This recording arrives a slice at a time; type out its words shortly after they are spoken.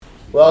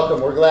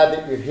Welcome. We're glad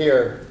that you're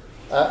here.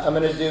 I'm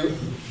going to do,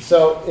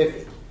 so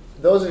if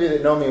those of you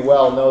that know me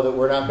well know that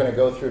we're not going to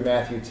go through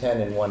Matthew 10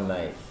 in one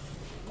night,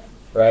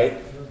 right?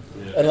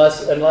 Yeah.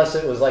 Unless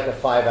it was like a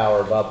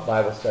 5-hour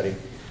Bible study.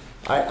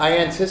 I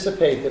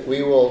anticipate that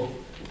we will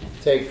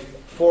take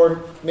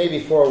maybe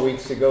 4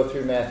 weeks to go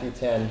through Matthew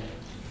 10.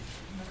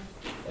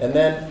 And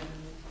then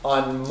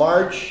on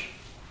March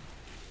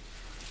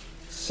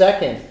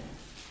 2nd,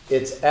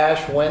 it's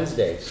Ash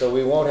Wednesday, so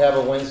we won't have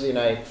a Wednesday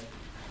night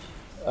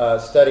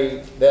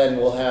study. Then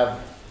we'll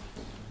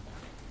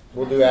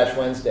do Ash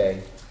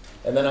Wednesday.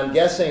 And then I'm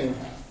guessing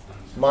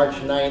March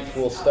 9th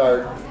we'll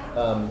start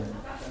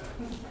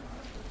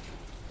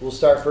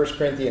 1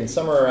 Corinthians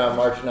somewhere around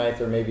March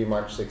 9th or maybe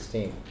March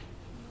 16th.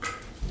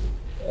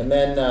 And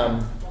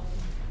then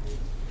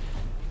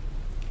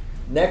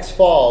next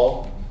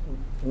fall,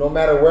 no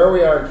matter where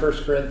we are in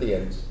 1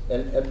 Corinthians,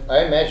 and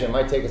I imagine it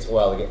might take us a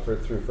while to get through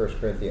 1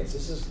 Corinthians.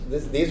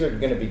 These are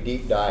going to be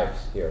deep dives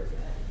here.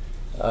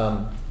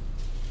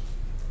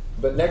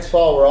 But next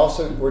fall,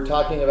 we're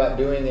talking about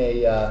doing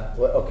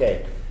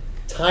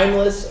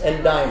Timeless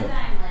and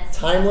Dimeless.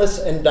 Timeless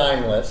and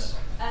Dimeless.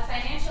 A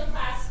financial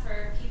class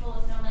for people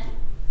with no money.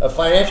 A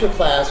financial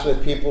class for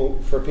people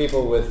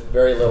with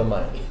very little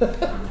money.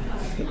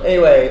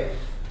 Anyway,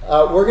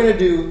 we're going to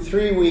do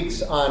 3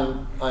 weeks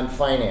on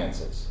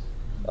finances.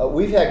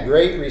 We've had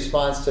great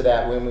response to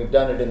that when we've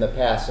done it in the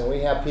past, and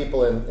we have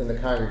people in the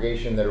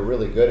congregation that are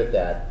really good at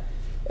that.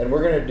 And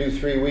we're going to do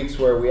 3 weeks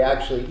where we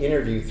actually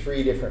interview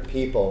 3 different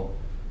people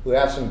who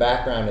have some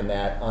background in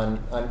that on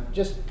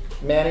just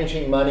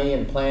managing money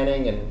and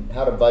planning and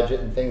how to budget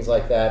and things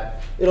like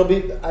that.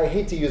 I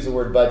hate to use the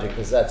word budget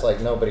because that's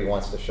like nobody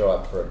wants to show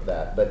up for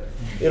that, but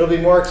it'll be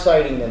more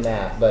exciting than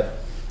that. But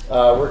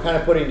we're kind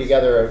of putting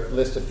together a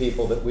list of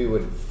people that we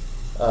would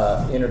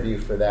interview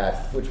for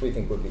that, which we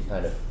think would be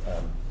kind of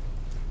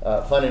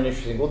fun and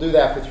interesting. We'll do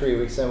that for 3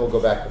 weeks, then we'll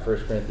go back to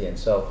 1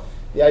 Corinthians. So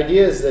the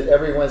idea is that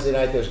every Wednesday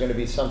night there's going to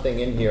be something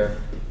in here.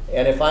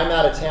 And if I'm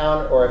out of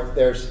town or if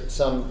there's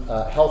some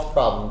health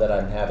problem that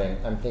I'm having,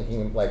 I'm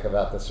thinking like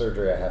about the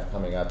surgery I have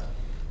coming up.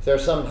 If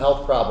there's some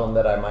health problem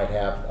that I might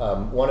have,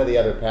 one of the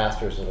other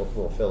pastors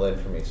will fill in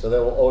for me. So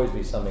there will always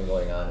be something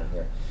going on in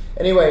here.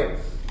 Anyway,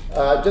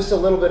 just a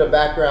little bit of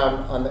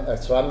background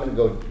so I'm going to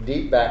go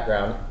deep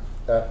background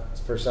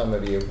for some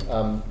of you.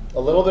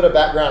 A little bit of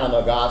background on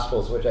the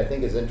Gospels, which I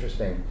think is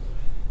interesting.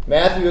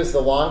 Matthew is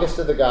the longest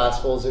of the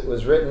Gospels. It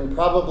was written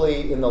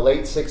probably in the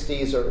late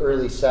 60s or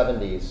early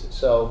 70s.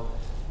 So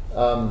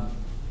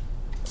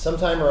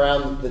sometime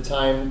around the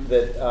time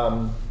that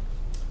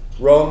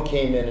Rome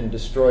came in and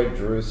destroyed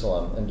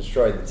Jerusalem and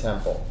destroyed the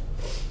temple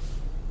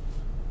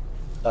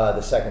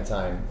the second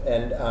time.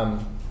 And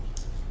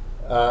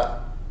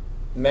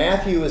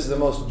Matthew is the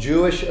most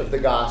Jewish of the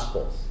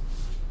Gospels.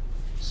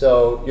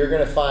 So you're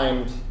going to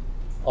find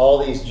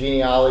all these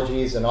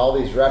genealogies and all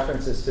these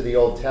references to the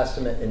Old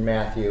Testament in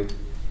Matthew.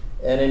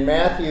 And in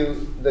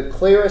Matthew, the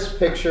clearest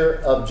picture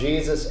of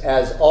Jesus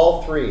as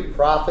all 3,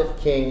 prophet,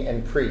 king,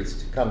 and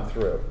priest, come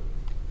through.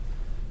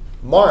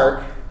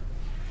 Mark,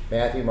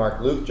 Matthew,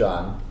 Mark, Luke,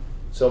 John.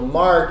 So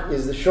Mark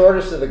is the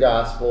shortest of the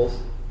Gospels.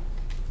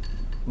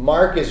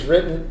 Mark is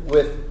written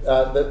with,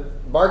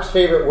 Mark's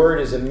favorite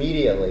word is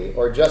immediately,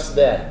 or just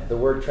then. The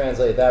word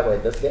translated that way.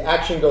 The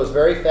action goes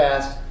very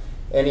fast,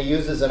 and he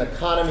uses an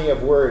economy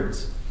of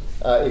words.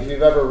 If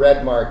you've ever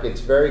read Mark,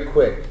 it's very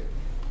quick,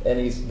 and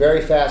he's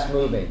very fast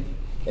moving.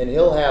 And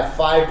he'll have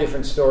 5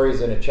 different stories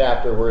in a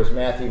chapter, whereas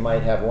Matthew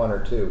might have 1 or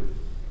 2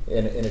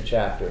 in a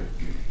chapter.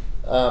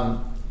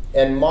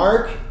 And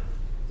Mark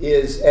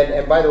is,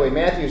 and by the way,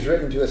 Matthew's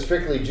written to a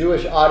strictly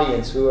Jewish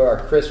audience who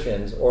are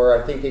Christians or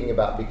are thinking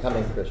about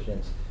becoming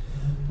Christians.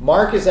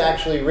 Mark is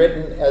actually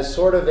written as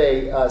sort of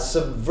a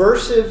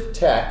subversive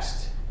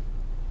text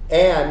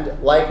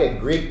and like a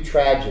Greek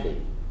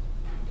tragedy.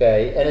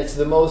 Okay, and it's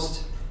the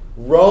most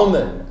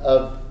Roman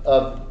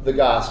of the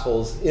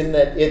Gospels in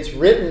that it's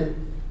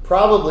written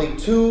probably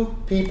to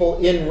people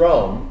in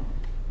Rome,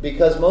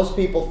 because most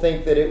people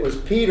think that it was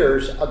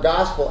Peter's a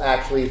gospel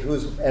actually,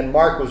 and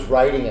Mark was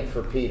writing it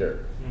for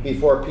Peter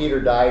before Peter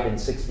died in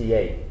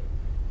 68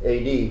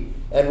 AD.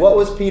 And what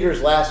was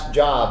Peter's last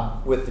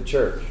job with the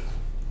church?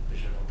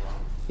 Bishop of Rome.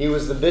 He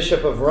was the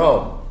Bishop of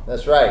Rome.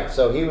 That's right.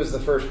 So he was the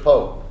first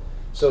pope.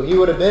 So he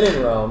would have been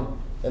in Rome,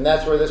 and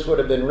that's where this would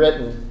have been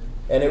written.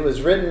 And it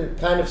was written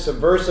kind of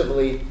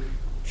subversively,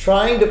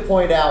 trying to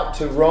point out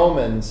to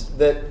Romans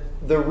that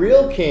the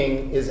real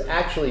king is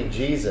actually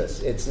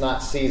Jesus. It's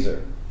not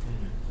Caesar.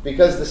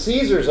 Because the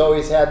Caesars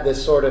always had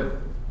this sort of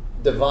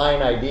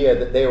divine idea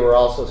that they were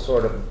also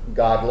sort of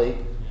godly,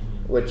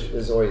 which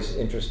is always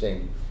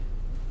interesting.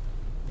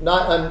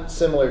 Not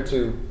unsimilar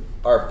to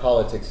our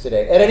politics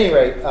today. At any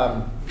rate,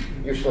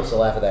 you're supposed to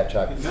laugh at that,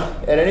 Chuck.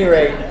 At any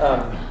rate,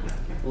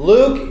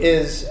 Luke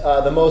is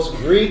the most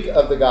Greek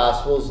of the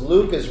Gospels.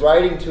 Luke is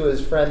writing to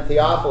his friend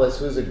Theophilus,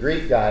 who's a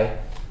Greek guy.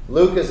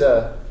 Luke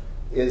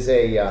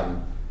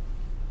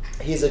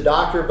he's a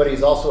doctor, but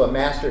he's also a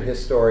master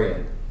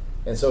historian.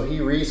 And so he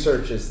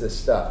researches this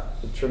stuff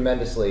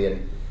tremendously.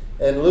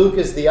 And Luke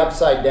is the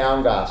upside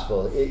down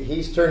gospel.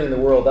 He's turning the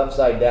world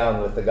upside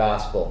down with the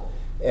gospel.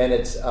 And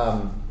it's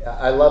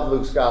I love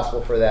Luke's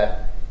gospel for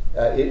that.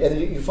 And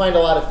you find a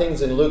lot of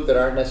things in Luke that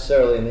aren't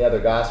necessarily in the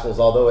other gospels,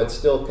 although it's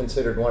still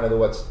considered one of the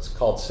what's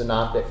called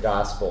synoptic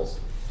gospels.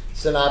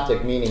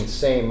 Synoptic meaning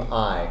same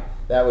eye.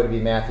 That would be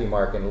Matthew,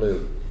 Mark, and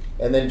Luke.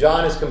 And then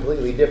John is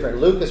completely different.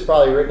 Luke is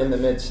probably written in the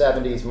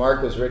mid-70s.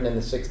 Mark was written in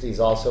the 60s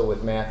also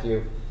with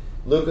Matthew.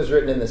 Luke was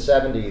written in the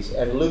 70s.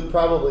 And Luke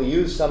probably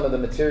used some of the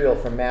material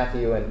from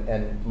Matthew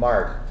and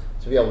Mark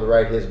to be able to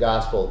write his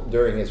gospel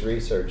during his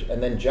research.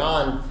 And then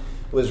John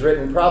was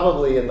written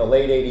probably in the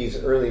late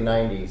 80s, early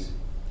 90s.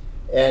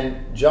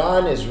 And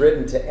John is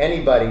written to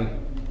anybody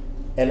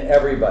and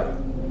everybody.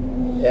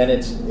 And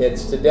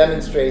it's to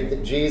demonstrate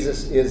that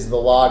Jesus is the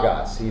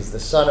Logos. He's the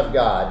Son of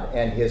God.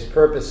 And his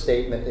purpose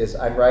statement is,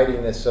 I'm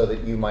writing this so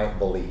that you might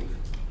believe.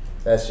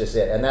 That's just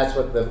it. And that's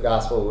what the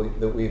gospel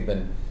that we've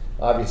been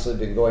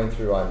going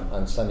through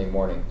on Sunday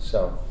morning.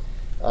 So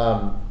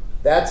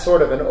that's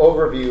sort of an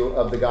overview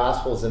of the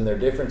gospels and their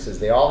differences.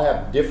 They all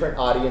have different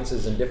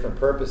audiences and different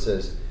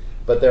purposes,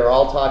 but they're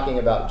all talking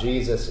about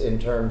Jesus in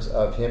terms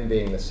of him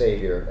being the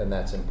Savior, and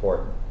that's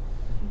important.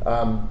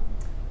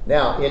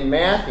 Now, in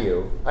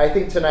Matthew, I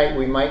think tonight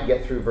we might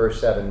get through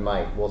verse 7,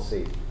 we'll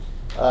see,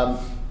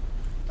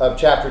 of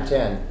chapter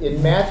 10.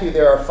 In Matthew,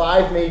 there are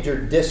 5 major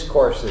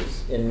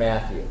discourses in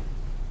Matthew.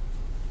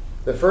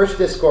 The first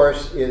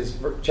discourse is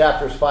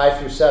chapters 5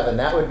 through 7.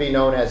 That would be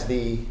known as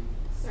the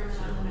Sermon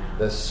on the Mount.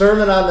 The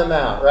Sermon on the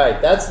Mount,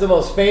 right. That's the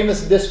most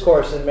famous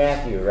discourse in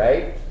Matthew,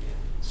 right?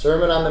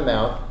 Sermon on the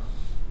Mount.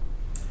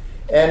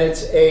 And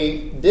it's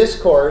a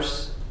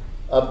discourse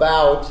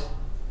about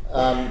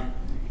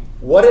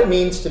what it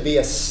means to be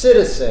a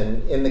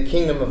citizen in the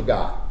kingdom of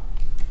God.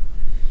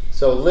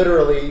 So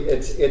literally,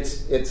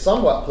 it's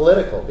somewhat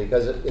political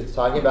because it's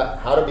talking about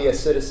how to be a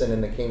citizen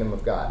in the kingdom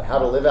of God, how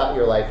to live out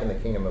your life in the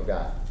kingdom of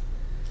God.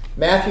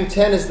 Matthew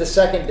 10 is the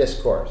second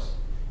discourse.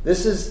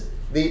 This is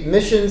the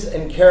missions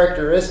and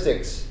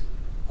characteristics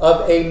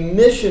of a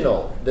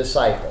missional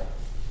disciple.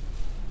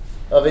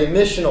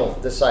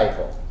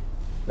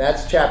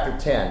 That's chapter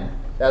 10.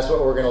 That's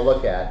what we're going to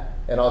look at,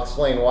 and I'll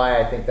explain why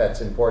I think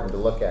that's important to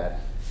look at.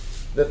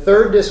 The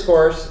third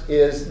discourse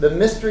is the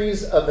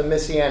mysteries of the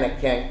Messianic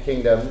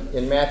kingdom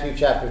in Matthew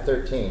chapter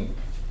 13.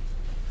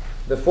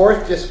 The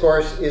fourth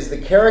discourse is the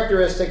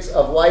characteristics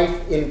of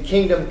life in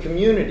kingdom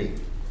community.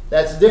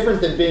 That's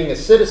different than being a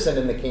citizen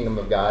in the kingdom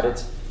of God.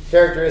 It's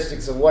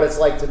characteristics of what it's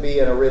like to be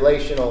in a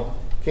relational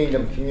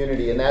kingdom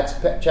community, and that's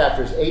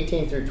chapters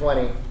 18 through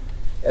 20.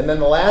 And then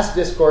the last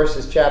discourse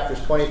is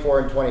chapters 24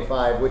 and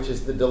 25, which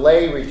is the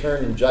delay,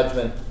 return, and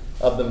judgment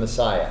of the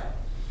Messiah.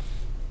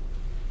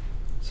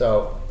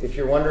 So if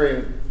you're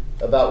wondering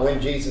about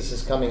when Jesus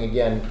is coming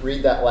again,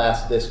 read that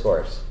last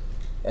discourse.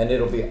 And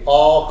it'll be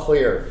all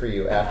clear for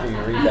you after you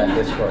read that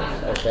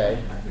discourse,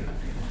 okay?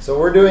 So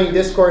we're doing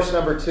discourse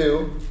number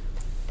 2.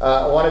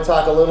 I want to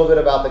talk a little bit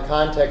about the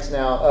context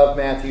now of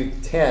Matthew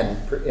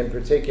 10 in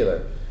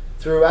particular.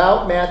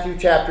 Throughout Matthew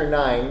chapter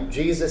 9,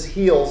 Jesus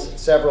heals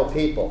several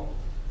people.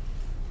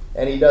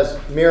 And he does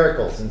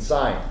miracles and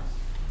signs.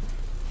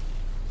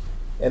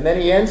 And then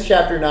he ends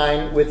chapter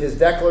 9 with his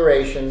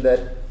declaration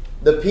that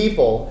the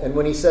people, and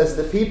when he says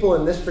the people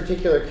in this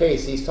particular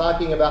case, he's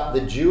talking about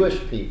the Jewish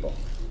people.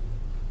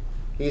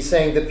 He's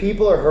saying the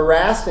people are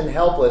harassed and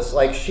helpless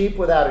like sheep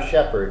without a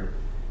shepherd.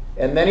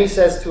 And then he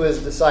says to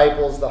his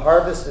disciples, the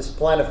harvest is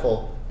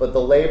plentiful, but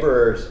the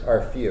laborers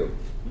are few.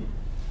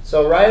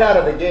 So right out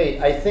of the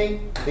gate, I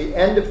think the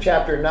end of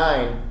chapter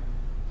 9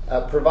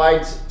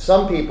 provides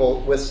some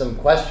people with some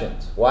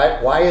questions.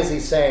 Why is he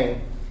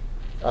saying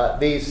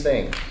these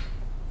things?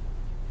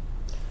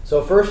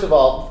 So first of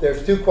all,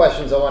 there's 2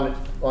 questions I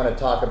want to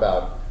talk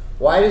about.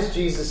 Why does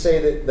Jesus say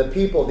that the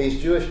people,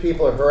 these Jewish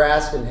people, are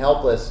harassed and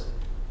helpless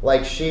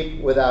like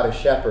sheep without a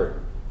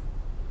shepherd?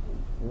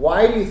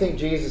 Why do you think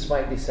Jesus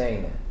might be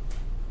saying that?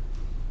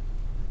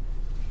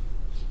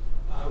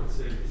 I would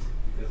say it's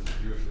because the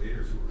Jewish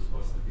leaders who were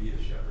supposed to be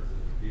the shepherds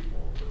of the people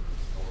were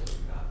told them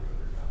not to do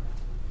their job.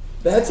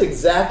 That's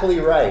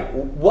exactly right.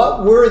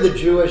 What were the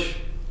Jewish,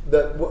 I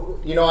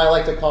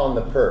like to call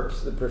them the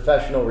perps, the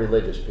professional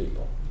religious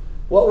people.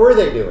 What were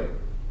they doing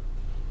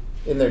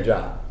in their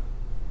job?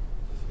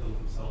 Just build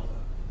themselves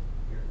up.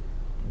 Here.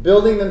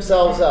 Building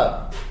themselves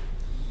up.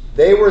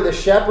 They were the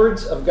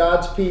shepherds of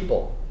God's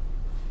people.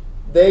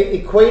 They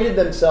equated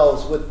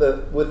themselves with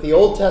the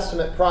Old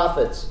Testament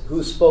prophets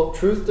who spoke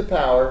truth to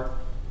power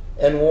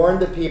and warned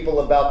the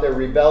people about their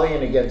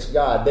rebellion against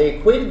God. They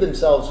equated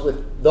themselves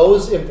with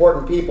those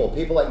important people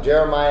like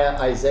Jeremiah,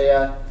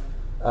 Isaiah,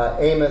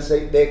 Amos.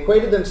 They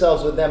equated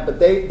themselves with them, but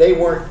they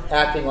weren't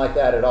acting like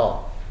that at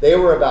all. They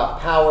were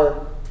about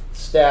power,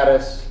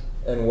 status,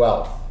 and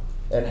wealth,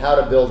 and how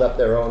to build up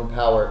their own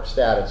power,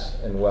 status,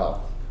 and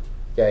wealth.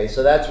 Okay,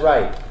 so that's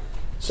right.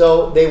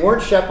 So they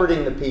weren't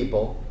shepherding the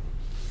people,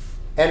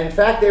 and in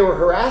fact, they were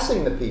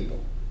harassing the people.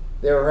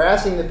 They were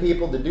harassing the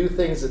people to do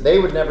things that they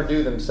would never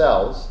do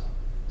themselves.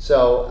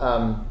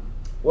 So,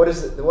 what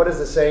is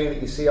the saying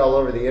that you see all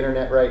over the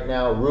internet right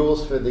now?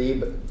 Rules for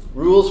thee,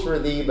 rules for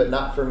thee, but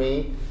not for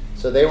me.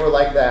 So they were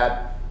like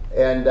that,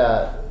 and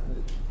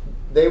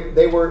they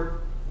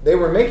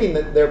were making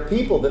their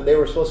people that they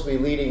were supposed to be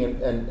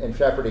leading and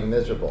shepherding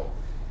miserable.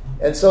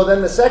 And so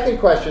then the second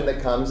question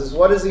that comes is,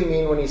 what does he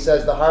mean when he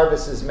says the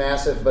harvest is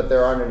massive, but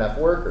there aren't enough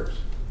workers?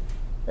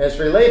 And it's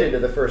related to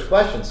the first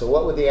question. So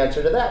what would the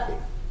answer to that be?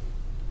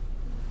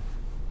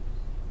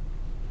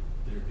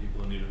 There are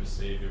people in need of a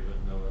Savior, but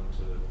no one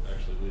to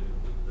actually lead them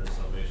to their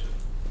salvation.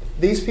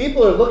 These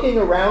people are looking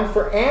around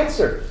for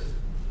answers.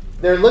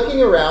 They're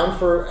looking around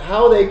for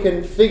how they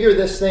can figure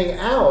this thing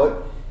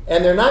out,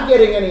 and they're not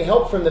getting any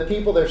help from the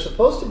people they're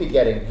supposed to be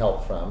getting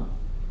help from.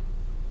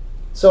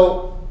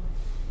 So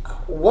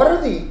what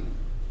are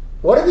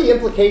the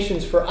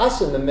implications for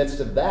us in the midst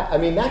of that? I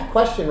mean, that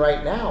question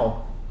right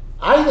now,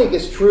 I think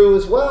is true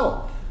as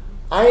well.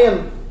 I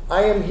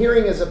am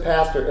hearing as a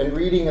pastor and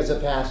reading as a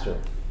pastor,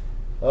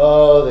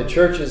 oh, the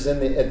church is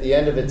at the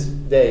end of its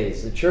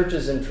days. The church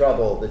is in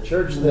trouble. The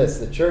church this,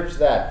 the church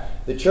that.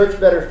 The church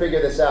better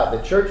figure this out.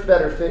 The church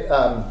better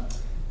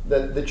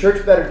the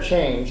church better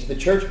change. The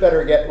church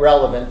better get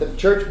relevant. The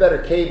church better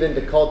cave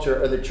into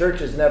culture, or the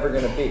church is never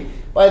going to be.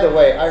 By the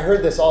way, I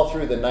heard this all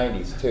through the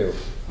 90s too,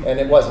 and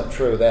it wasn't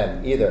true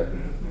then either.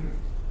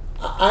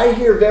 I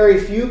hear very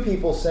few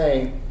people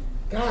saying,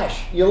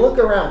 gosh, you look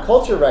around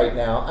culture right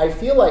now, I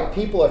feel like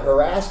people are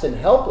harassed and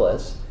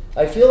helpless.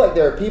 I feel like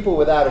there are people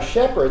without a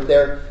shepherd.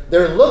 They're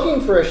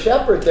looking for a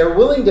shepherd. They're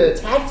willing to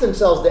attach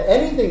themselves to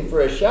anything for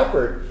a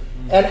shepherd.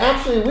 And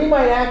actually, we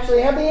might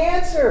actually have the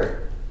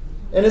answer.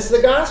 And it's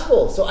the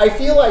gospel. So I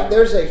feel like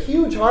there's a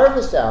huge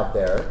harvest out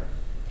there.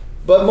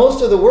 But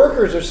most of the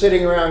workers are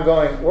sitting around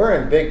going, we're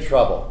in big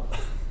trouble.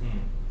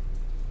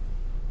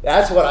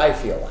 That's what I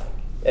feel like.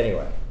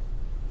 Anyway.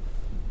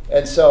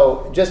 And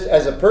so, just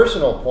as a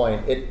personal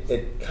point,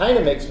 it kind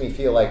of makes me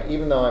feel like,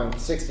 even though I'm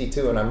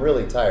 62 and I'm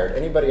really tired,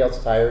 anybody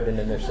else tired and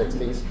in their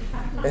 60s?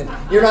 And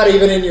you're not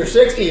even in your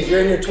 60s, you're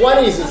in your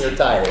 20s and you're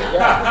tired.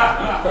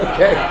 Yeah.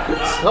 Okay.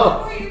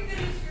 So,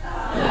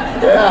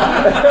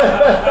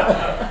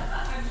 yeah.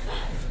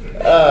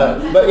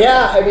 But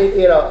yeah, I mean,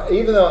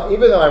 even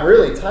though I'm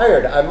really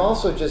tired, I'm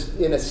also just,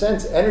 in a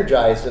sense,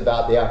 energized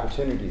about the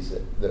opportunities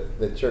that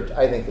the church,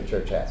 I think the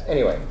church has.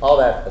 Anyway, all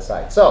that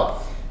aside. So,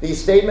 these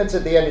statements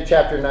at the end of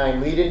chapter 9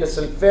 lead into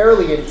some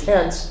fairly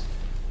intense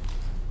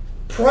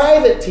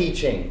private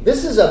teaching.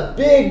 This is a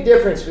big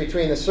difference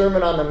between the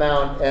Sermon on the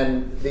Mount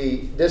and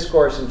the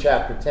discourse in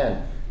chapter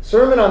 10.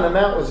 Sermon on the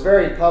Mount was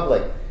very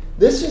public.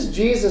 This is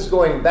Jesus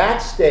going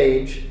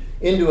backstage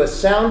into a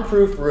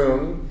soundproof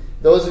room.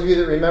 Those of you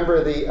that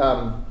remember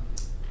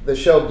the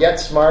show Get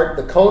Smart,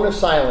 the cone of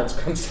silence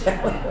comes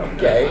down.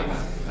 Okay.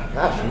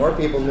 Gosh, more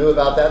people knew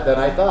about that than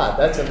I thought.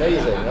 That's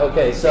amazing.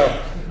 Okay,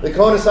 so the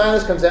cone of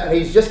silence comes out, and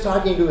he's just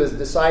talking to his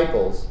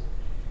disciples.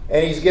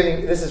 And he's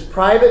giving, this is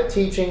private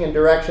teaching and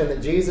direction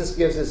that Jesus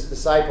gives his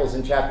disciples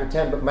in chapter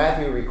 10, but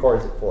Matthew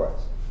records it for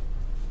us.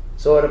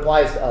 So it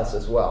applies to us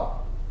as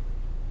well.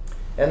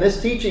 And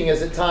this teaching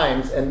is at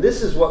times, and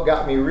this is what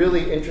got me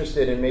really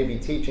interested in maybe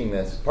teaching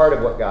this, part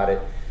of what got it.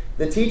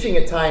 The teaching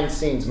at times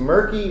seems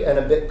murky and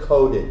a bit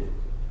coded.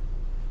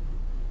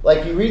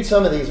 Like you read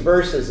some of these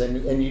verses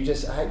and you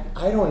just, I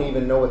don't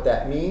even know what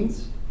that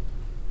means.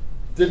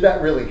 Did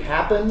that really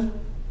happen?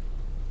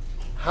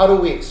 How do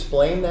we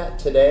explain that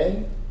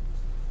today?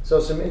 So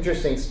some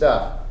interesting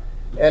stuff.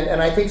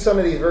 And I think some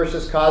of these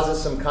verses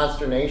causes some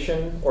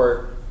consternation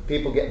or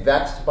people get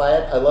vexed by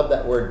it. I love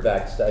that word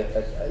vexed.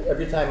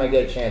 Every time I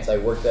get a chance, I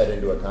work that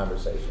into a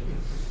conversation.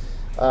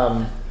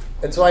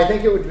 And so I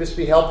think it would just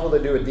be helpful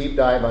to do a deep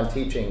dive on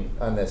teaching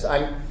on this.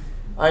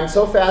 I'm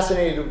so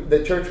fascinated.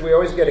 The church, we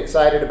always get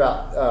excited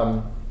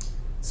about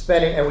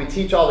spending, and we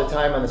teach all the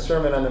time on the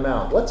Sermon on the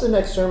Mount. What's the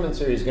next sermon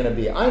series going to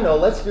be? I know,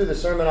 let's do the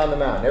Sermon on the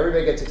Mount.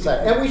 Everybody gets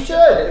excited. And we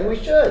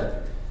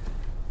should.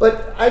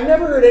 But I've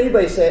never heard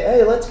anybody say,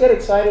 hey, let's get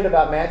excited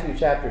about Matthew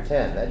chapter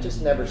 10. That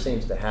just never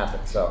seems to happen.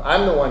 So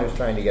I'm the one who's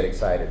trying to get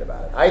excited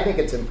about it. I think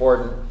it's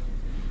important.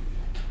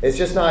 It's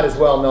just not as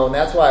well known.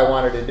 That's why I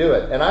wanted to do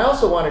it. And I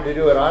also wanted to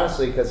do it,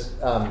 honestly, because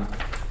on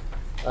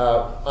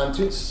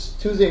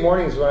Tuesday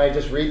mornings when I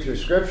just read through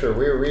Scripture,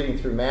 we were reading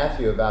through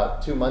Matthew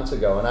about 2 months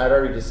ago, and I'd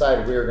already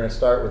decided we were going to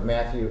start with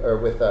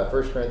with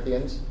 1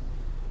 Corinthians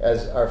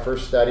as our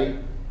first study.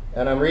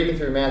 And I'm reading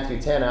through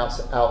Matthew 10 out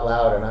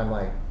loud, and I'm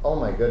like, oh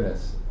my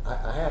goodness,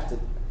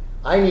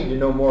 I need to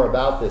know more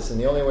about this, and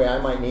the only way I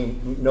might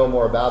know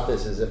more about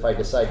this is if I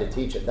decide to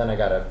teach it. Then I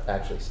got to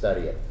actually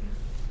study it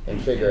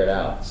and figure it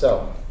out.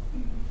 So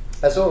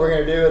that's what we're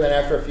going to do, and then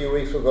after a few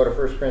weeks we'll go to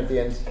 1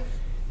 Corinthians.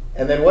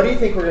 And then what do you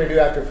think we're going to do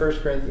after 1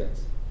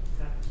 Corinthians?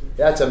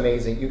 That's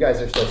amazing. You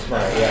guys are so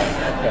smart.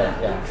 Yeah.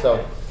 Okay. Yeah.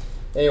 So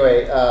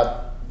anyway,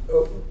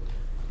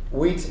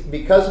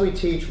 because we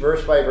teach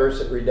verse by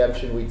verse at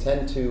Redemption, we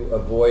tend to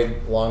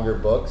avoid longer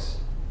books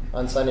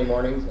on Sunday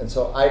mornings, and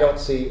so I don't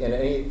see in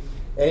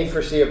any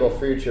foreseeable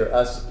future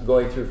us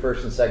going through 1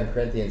 and 2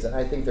 Corinthians, and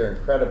I think they're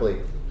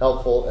incredibly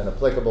helpful and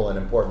applicable and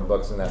important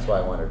books, and that's why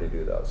I wanted to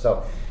do those.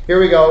 So here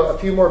we go. A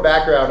few more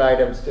background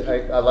items.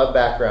 I love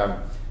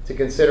background to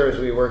consider as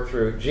we work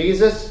through.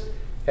 Jesus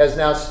has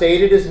now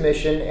stated his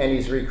mission, and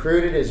he's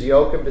recruited his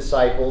yoke of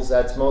disciples.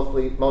 That's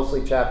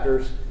mostly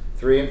chapters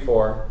 3 and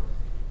 4.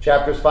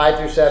 Chapters 5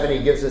 through 7,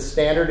 he gives a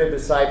standard of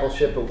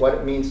discipleship of what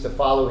it means to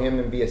follow him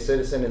and be a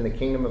citizen in the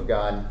kingdom of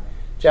God.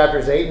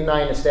 Chapters 8 and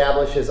 9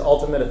 establish his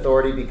ultimate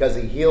authority because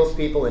he heals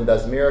people and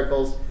does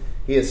miracles.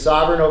 He is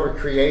sovereign over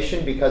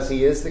creation because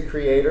he is the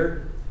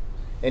creator,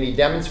 and he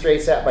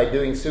demonstrates that by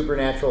doing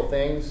supernatural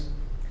things.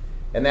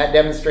 And that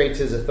demonstrates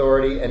his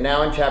authority. And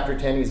now in chapter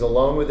 10, he's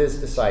alone with his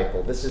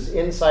disciple. This is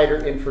insider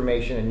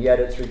information, and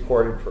yet it's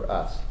recorded for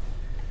us.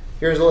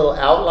 Here's a little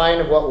outline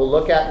of what we'll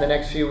look at in the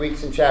next few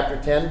weeks in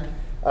chapter 10.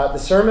 The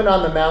Sermon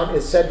on the Mount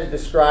is said to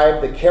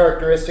describe the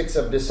characteristics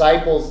of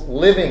disciples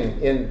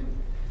living in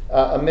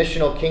a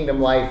missional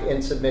kingdom life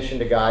in submission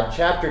to God.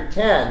 Chapter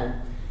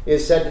 10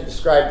 is said to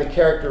describe the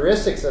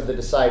characteristics of the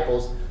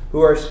disciples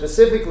who are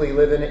specifically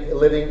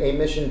living a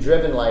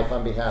mission-driven life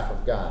on behalf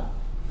of God.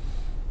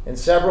 And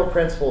several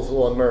principles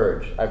will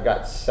emerge. I've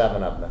got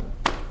 7 of them.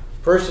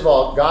 First of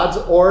all, God's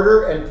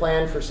order and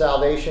plan for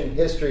salvation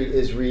history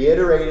is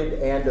reiterated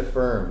and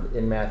affirmed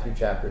in Matthew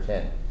chapter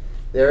 10.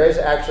 There is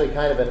actually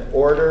kind of an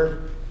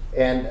order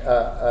and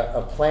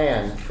a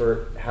plan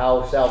for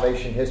how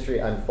salvation history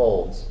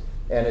unfolds,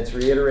 and it's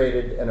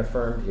reiterated and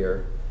affirmed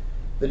here.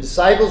 The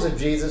disciples of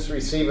Jesus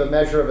receive a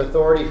measure of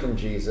authority from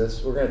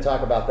Jesus. We're going to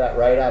talk about that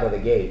right out of the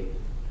gate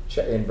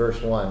in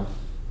verse 1.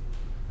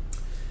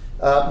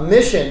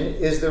 Mission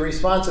is the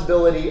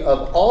responsibility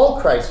of all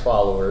Christ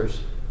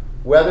followers,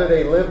 whether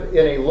they live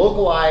in a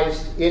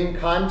localized,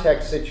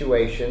 in-context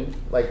situation,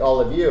 like all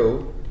of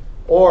you,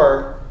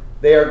 or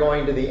they are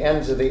going to the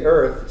ends of the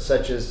earth,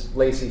 such as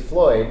Lacey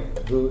Floyd,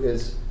 who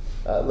is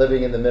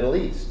living in the Middle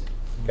East.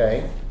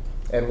 Okay?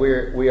 And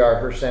we are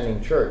her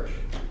sending church.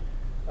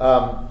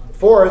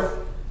 Fourth,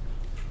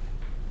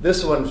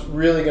 this one's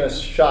really going to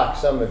shock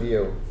some of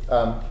you.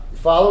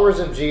 Followers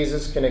of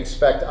Jesus can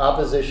expect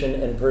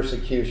opposition and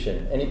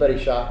persecution. Anybody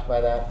shocked by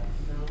that?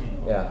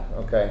 No. Yeah,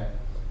 okay.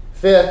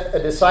 Fifth, a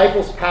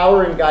disciple's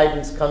power and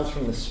guidance comes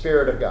from the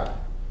Spirit of God.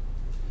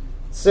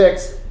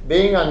 Sixth,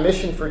 being on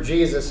mission for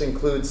Jesus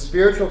includes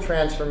spiritual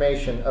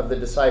transformation of the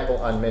disciple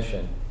on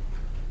mission.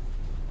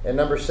 And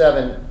number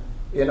 7,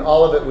 in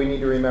all of it, we need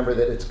to remember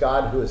that it's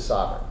God who is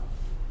sovereign.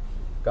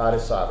 God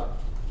is sovereign.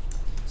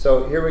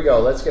 So here we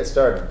go. Let's get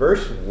started.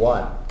 Verse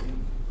 1.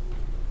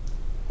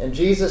 And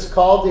Jesus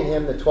called to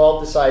him the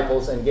 12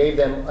 disciples and gave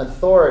them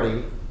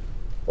authority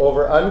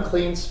over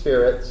unclean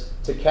spirits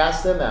to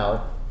cast them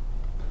out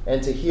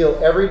and to heal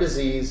every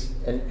disease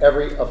and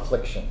every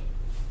affliction.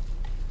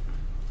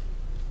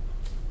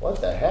 What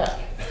the heck?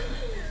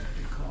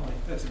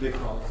 That's a big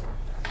call.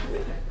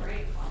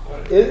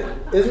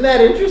 Isn't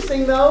that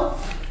interesting, though?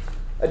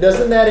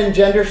 Doesn't that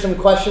engender some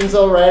questions,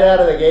 though, right out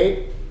of the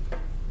gate?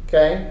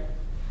 Okay?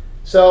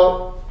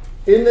 So,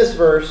 in this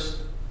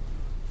verse,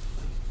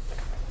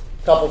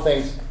 a couple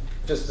things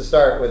just to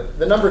start with.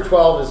 The number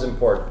 12 is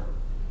important.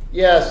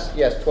 Yes,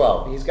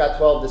 12. He's got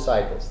 12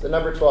 disciples. The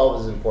number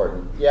 12 is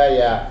important.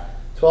 Yeah.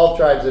 12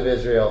 tribes of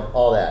Israel,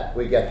 all that.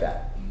 We get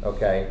that.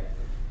 Okay?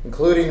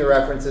 Including the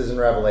references in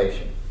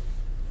Revelation.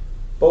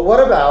 But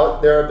what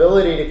about their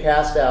ability to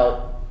cast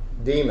out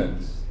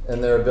demons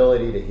and their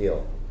ability to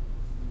heal?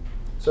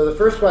 So the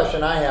first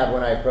question I have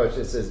when I approach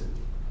this is,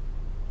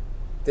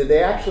 did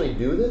they actually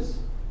do this?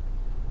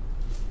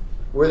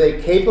 Were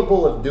they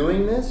capable of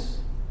doing this?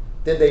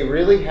 Did they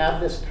really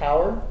have this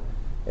power?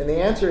 And the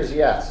answer is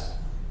yes.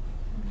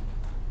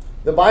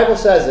 The Bible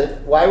says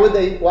it. Why would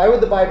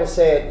the Bible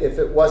say it if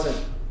it wasn't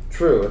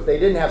true, if they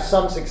didn't have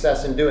some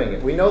success in doing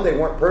it? We know they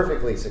weren't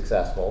perfectly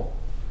successful,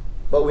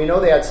 but we know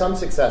they had some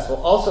successful.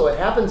 Also, it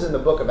happens in the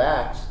book of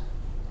Acts.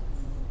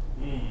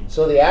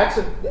 So the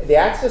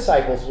Acts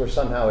disciples were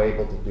somehow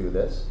able to do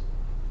this.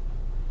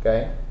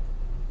 Okay?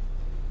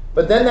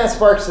 But then that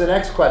sparks the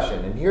next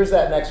question, and here's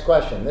that next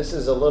question. This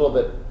is a little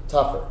bit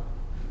tougher.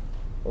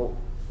 Well,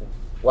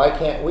 why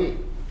can't we?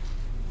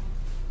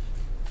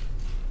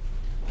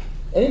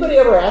 Anybody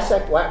ever ask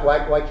that?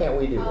 Why can't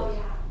we do this?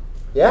 Oh,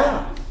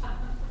 Yeah,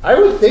 I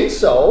would think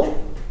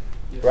so,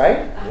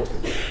 right?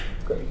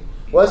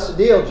 What's the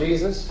deal,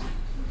 Jesus?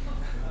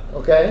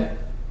 Okay,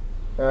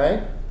 all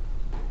right.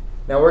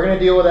 Now we're going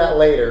to deal with that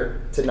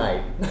later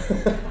tonight.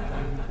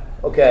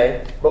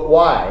 Okay, but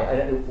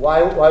why?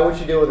 Why would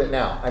you deal with it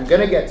now? I'm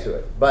going to get to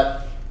it,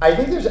 but I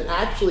think there's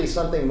actually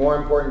something more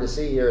important to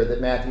see here that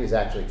Matthew is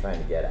actually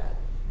trying to get at.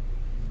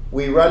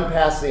 We run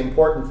past the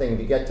important thing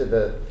to get to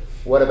the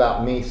what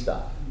about me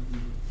stuff.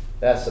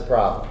 That's the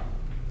problem.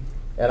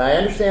 And I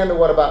understand the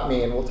what about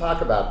me, and we'll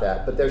talk about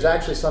that, but there's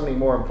actually something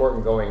more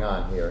important going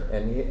on here,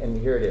 and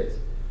here it is.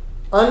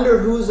 Under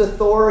whose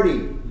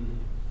authority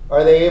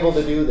are they able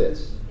to do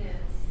this? Yes.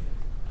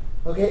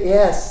 Okay,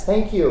 yes,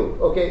 thank you.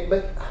 Okay,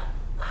 but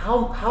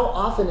how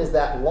often is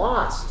that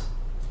lost?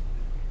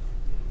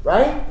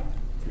 Right?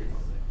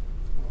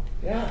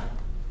 Yeah,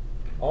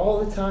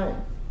 all the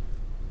time.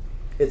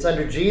 It's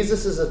under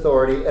Jesus'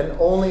 authority and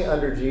only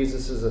under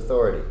Jesus'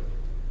 authority.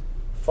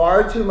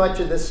 Far too much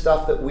of this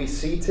stuff that we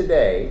see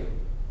today,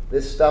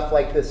 this stuff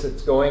like this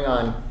that's going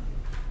on,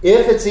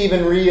 If it's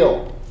even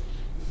real.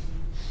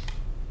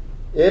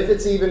 If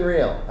it's even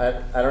real.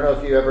 I don't know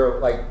if you ever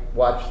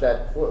watched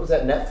that, what was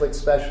that Netflix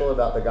special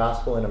about the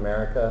gospel in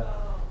America?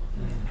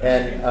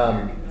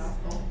 And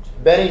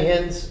Benny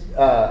Hinn's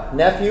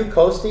nephew,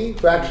 Costi,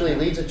 who actually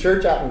leads a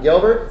church out in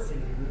Gilbert,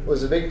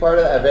 was a big part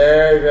of that.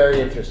 Very, very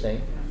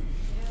interesting.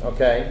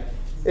 Okay?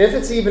 If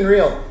it's even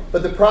real.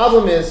 But the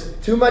problem is,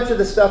 too much of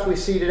the stuff we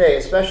see today,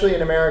 especially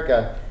in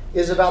America,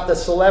 is about the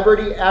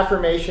celebrity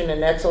affirmation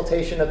and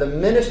exaltation of the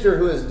minister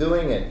who is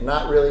doing it,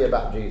 not really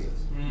about Jesus.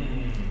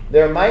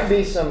 There might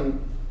be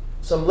some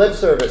lip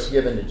service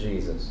given to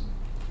Jesus.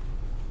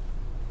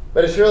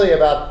 But it's really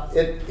about,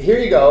 here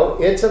you go,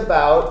 it's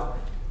about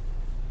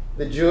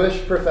the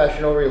Jewish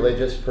professional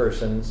religious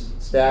person's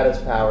status,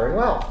 power, and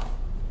wealth.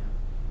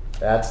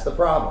 That's the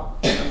problem.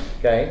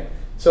 Okay?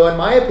 So in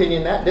my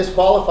opinion, that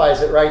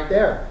disqualifies it right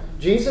there.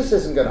 Jesus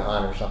isn't going to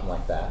honor something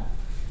like that.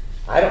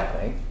 I don't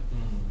think.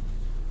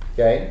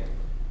 Okay?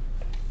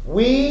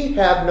 We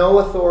have no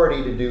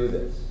authority to do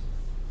this.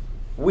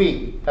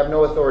 We have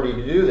no authority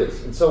to do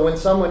this. And so when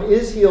someone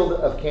is healed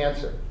of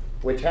cancer,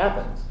 which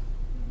happens,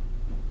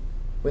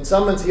 when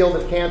someone's healed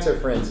of cancer,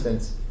 for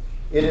instance,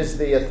 it is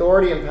the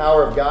authority and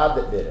power of God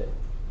that did it.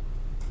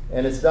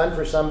 And it's done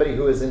for somebody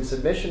who is in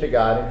submission to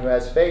God and who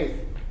has faith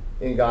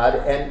in God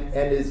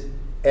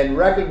and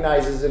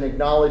recognizes and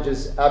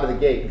acknowledges out of the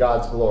gate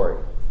God's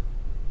glory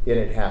in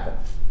it happening.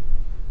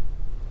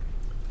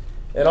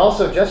 And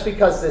also, just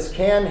because this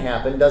can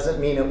happen doesn't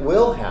mean it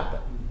will happen.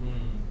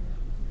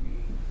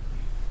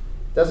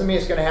 Doesn't mean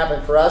it's going to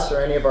happen for us or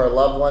any of our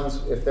loved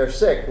ones if they're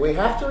sick. We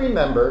have to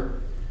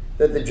remember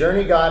that the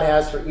journey God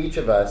has for each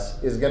of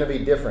us is going to be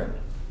different.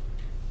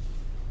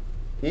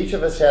 Each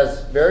of us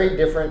has very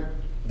different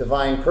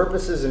divine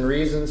purposes and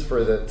reasons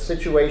for the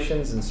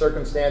situations and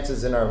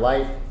circumstances in our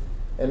life.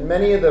 And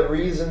many of the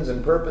reasons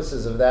and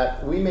purposes of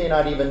that, we may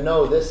not even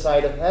know this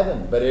side of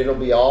heaven, but it'll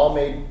be all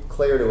made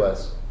clear to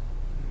us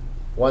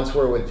once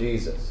we're with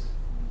Jesus.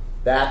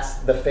 That's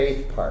the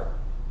faith part.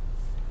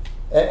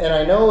 And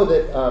I know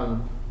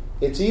that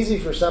it's easy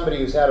for somebody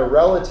who's had a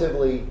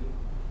relatively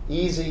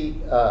easy,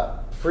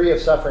 free of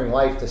suffering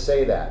life to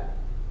say that.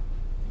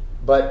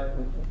 But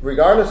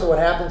regardless of what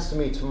happens to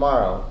me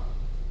tomorrow,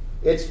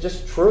 it's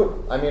just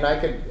true. I mean, I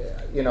could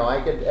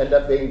end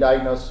up being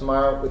diagnosed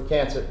tomorrow with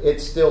cancer.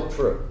 It's still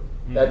true.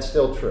 That's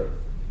still true.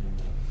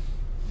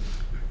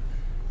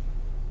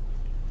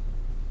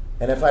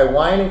 And if I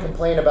whine and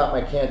complain about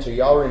my cancer,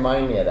 y'all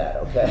remind me of that,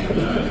 okay?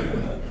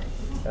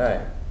 All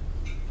right.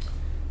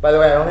 By the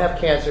way, I don't have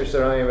cancer, so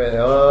don't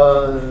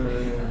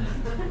even...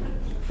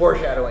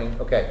 foreshadowing.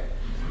 Okay.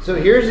 So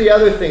here's the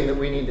other thing that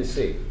we need to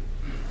see.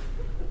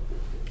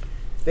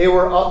 They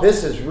were all,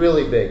 this is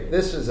really big.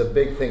 This is a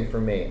big thing for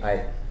me.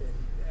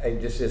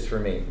 It just is for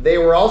me. They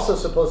were also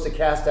supposed to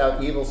cast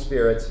out evil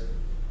spirits.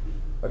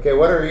 Okay,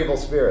 what are evil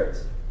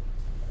spirits?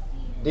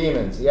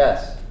 Demons,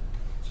 yes.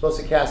 Supposed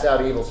to cast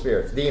out evil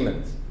spirits,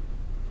 demons.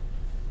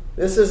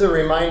 This is a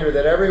reminder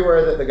that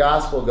everywhere that the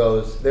gospel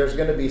goes, there's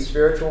going to be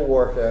spiritual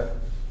warfare,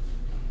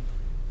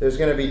 there's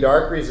going to be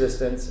dark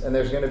resistance, and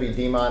there's going to be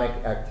demonic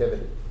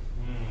activity.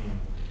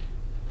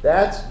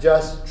 That's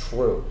just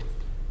true.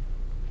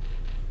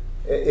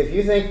 If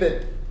you think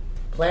that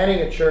planning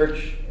a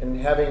church and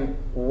having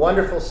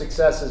wonderful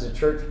success as a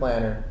church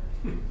planner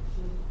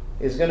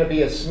is going to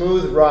be a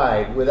smooth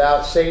ride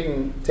without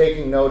Satan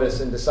taking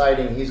notice and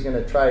deciding he's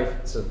going to try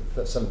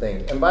some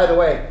things. And by the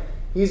way,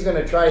 he's going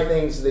to try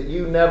things that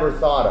you never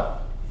thought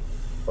of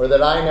or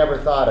that I never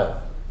thought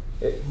of.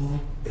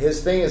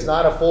 His thing is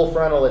not a full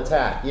frontal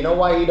attack. You know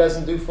why he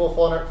doesn't do full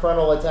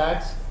frontal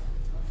attacks?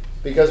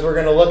 Because we're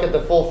going to look at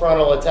the full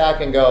frontal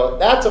attack and go,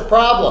 that's a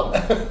problem.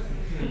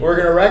 We're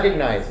going to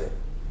recognize it.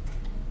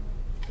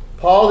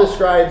 Paul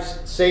describes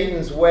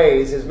Satan's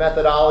ways, his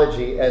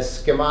methodology, as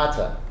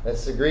schemata.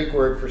 That's the Greek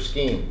word for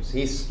schemes.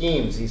 He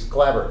schemes. He's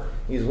clever.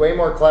 He's way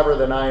more clever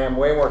than I am,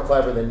 way more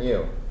clever than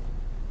you.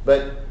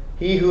 But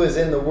he who is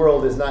in the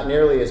world is not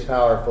nearly as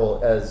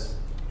powerful as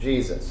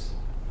Jesus.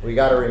 We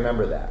got to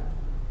remember that.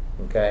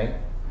 Okay?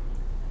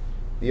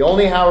 The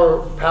only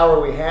power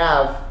we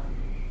have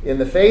in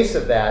the face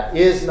of that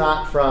is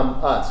not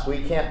from us.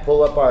 We can't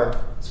pull up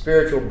our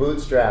spiritual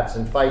bootstraps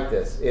and fight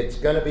this. It's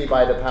going to be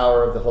by the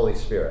power of the Holy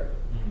Spirit.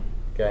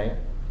 Okay?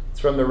 It's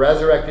from the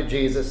resurrected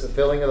Jesus, the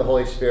filling of the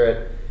Holy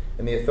Spirit,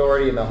 and the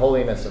authority and the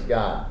holiness of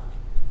God.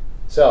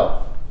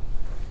 So,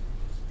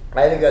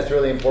 I think that's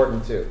really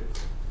important too.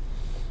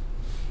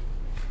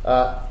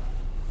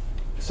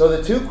 So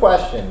the two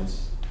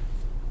questions,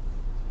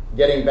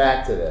 getting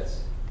back to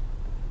this,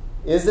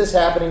 is this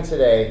happening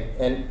today?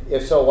 And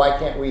if so, why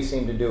can't we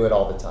seem to do it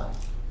all the time?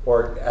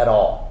 Or at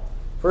all?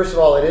 First of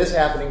all, it is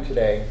happening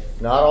today.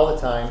 Not all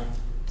the time.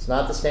 It's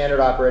not the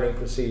standard operating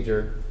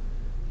procedure.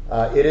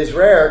 It is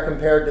rare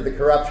compared to the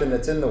corruption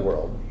that's in the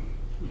world.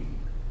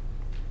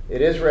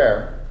 It is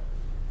rare.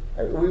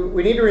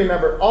 We need to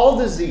remember all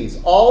disease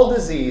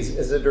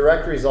is a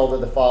direct result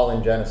of the fall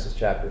in Genesis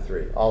chapter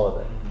 3. All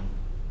of it.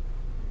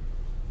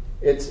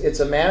 It's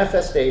a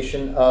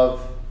manifestation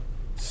of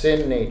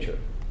sin nature.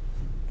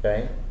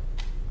 Okay?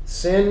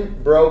 Sin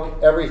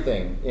broke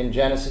everything in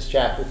Genesis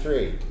chapter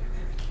 3.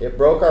 It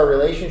broke our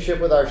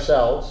relationship with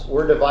ourselves.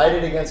 We're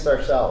divided against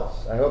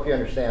ourselves. I hope you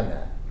understand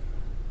that.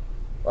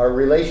 Our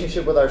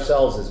relationship with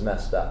ourselves is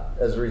messed up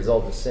as a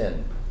result of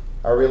sin.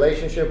 Our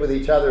relationship with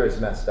each other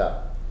is messed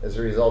up as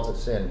a result of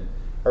sin.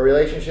 Our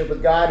relationship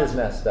with God is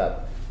messed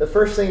up. The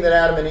first thing that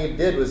Adam and Eve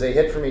did was they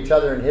hid from each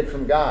other and hid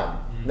from God.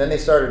 And then they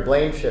started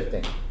blame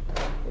shifting.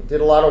 They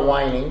did a lot of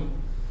whining.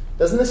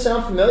 Doesn't this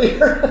sound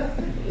familiar?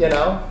 You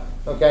know?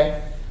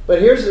 Okay? But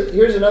here's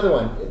another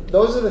one.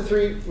 Those are the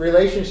three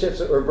relationships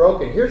that were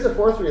broken. Here's the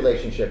fourth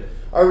relationship.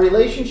 Our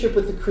relationship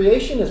with the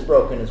creation is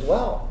broken as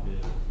well.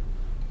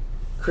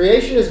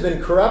 Creation has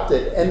been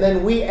corrupted, and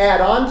then we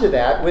add on to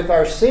that with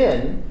our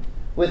sin,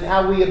 with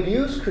how we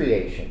abuse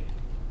creation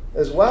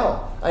as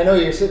well. I know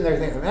you're sitting there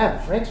thinking, man,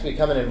 Frank's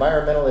become an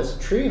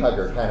environmentalist tree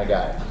hugger kind of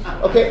guy.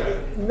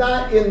 Okay,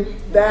 not in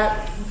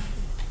that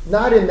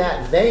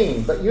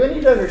vein, but you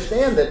need to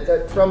understand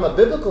that from a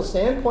biblical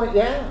standpoint,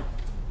 yeah,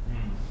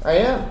 I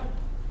am.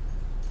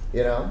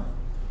 You know?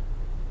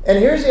 And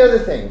here's the other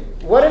thing.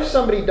 What if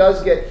somebody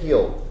does get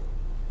healed?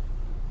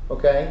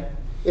 Okay?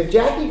 If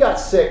Jackie got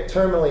sick,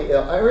 terminally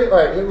ill, all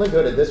right, let me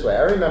put it this way.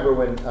 I remember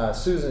when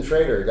Susan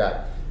Schrader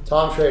got,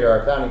 Tom Schrader,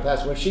 our founding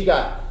pastor, when she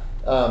got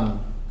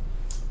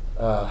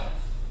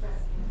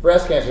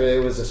breast cancer,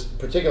 it was this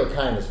particular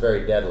kind that's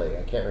very deadly.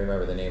 I can't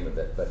remember the name of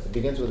it, but it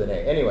begins with an A.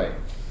 Anyway,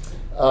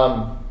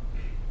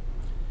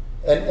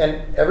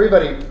 and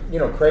everybody,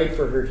 prayed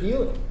for her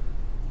healing.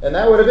 And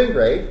that would have been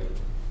great.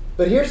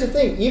 But here's the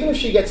thing. Even if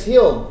she gets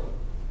healed,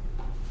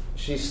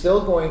 she's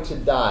still going to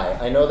die.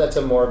 I know that's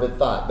a morbid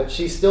thought, but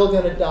she's still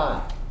going to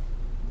die.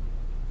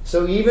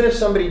 So even if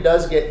somebody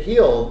does get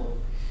healed,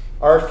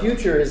 our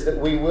future is that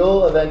we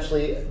will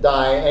eventually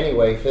die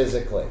anyway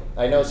physically.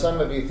 I know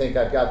some of you think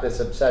I've got this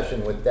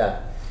obsession with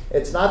death.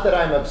 It's not that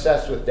I'm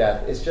obsessed with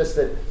death. It's just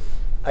that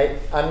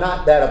I'm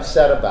not that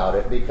upset about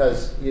it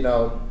because,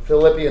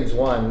 Philippians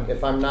 1,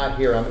 if I'm not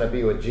here, I'm going to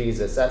be with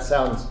Jesus. That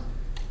sounds,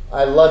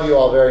 I love you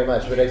all very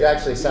much, but it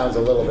actually sounds a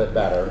little bit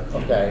better,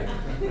 okay?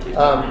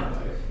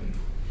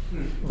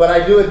 But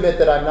I do admit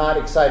that I'm not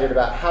excited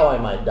about how I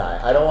might die.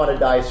 I don't want to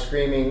die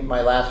screaming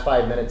my last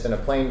 5 minutes in a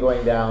plane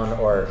going down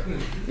or,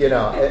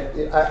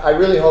 I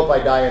really hope I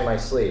die in my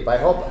sleep. I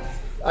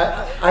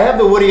have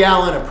the Woody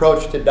Allen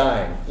approach to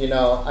dying.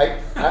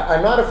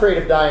 I'm not afraid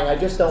of dying. I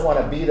just don't want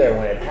to be there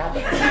when it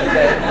happens.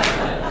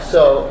 Okay?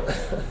 So,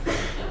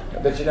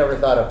 but you never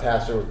thought a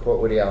pastor would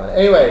quote Woody Allen.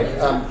 Anyway,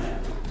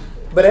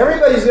 but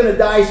everybody's going to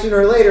die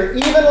sooner or later.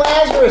 Even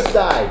Lazarus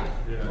died.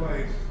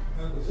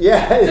 Yeah.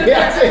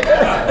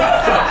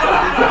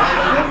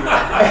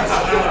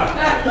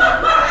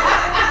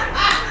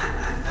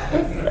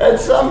 At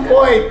some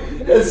point,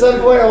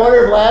 I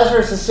wonder if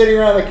Lazarus is sitting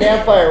around the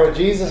campfire with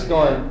Jesus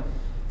going,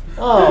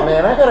 "Oh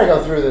man, I gotta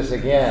go through this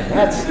again.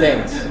 That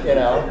stinks."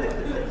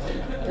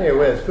 Hey,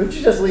 Wiz, couldn't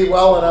you just leave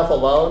well enough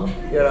alone?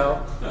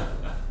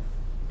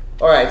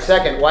 All right.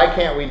 Second, why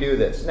can't we do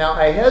this? Now,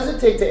 I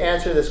hesitate to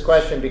answer this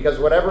question because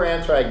whatever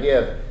answer I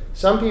give,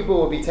 some people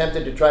will be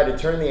tempted to try to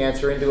turn the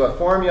answer into a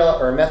formula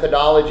or a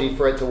methodology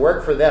for it to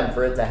work for them,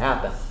 for it to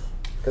happen.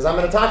 Because I'm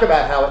going to talk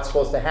about how it's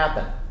supposed to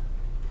happen.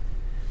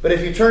 But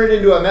if you turn it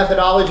into a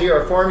methodology or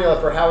a formula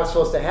for how it's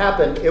supposed to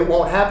happen, it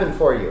won't happen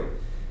for you.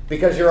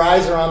 Because your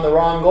eyes are on the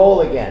wrong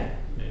goal again.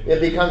 It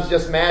becomes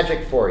just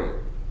magic for you.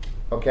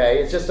 Okay?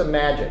 It's just a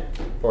magic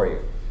for you.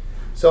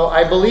 So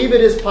I believe it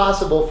is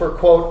possible for,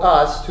 quote,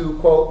 us to,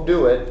 quote,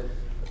 do it.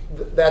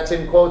 That's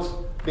in quotes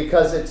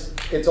because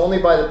it's only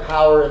by the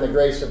power and the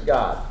grace of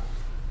God.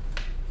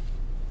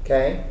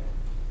 Okay?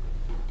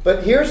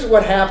 But here's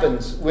what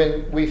happens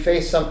when we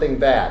face something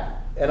bad.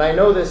 And I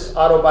know this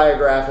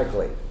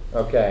autobiographically.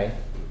 Okay?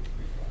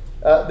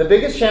 The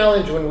biggest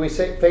challenge when we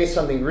face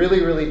something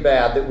really, really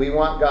bad that we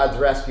want God's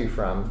rescue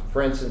from,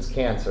 for instance,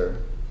 cancer,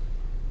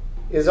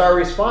 is our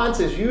response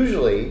is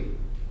usually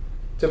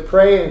to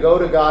pray and go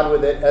to God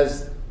with it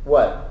as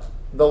what?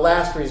 The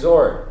last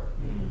resort.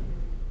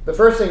 The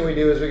first thing we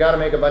do is we got to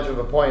make a bunch of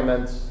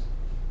appointments.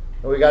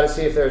 And we got to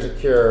see if there's a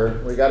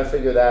cure. We got to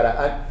figure that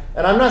out.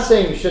 And I'm not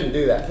saying you shouldn't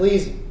do that.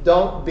 Please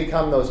don't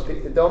become those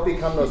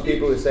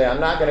people who say,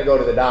 I'm not going to go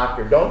to the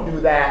doctor. Don't do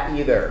that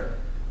either.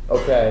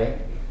 Okay?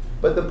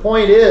 But the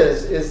point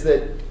is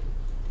that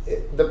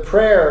the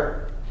prayer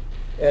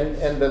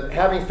and the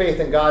having faith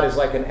in God is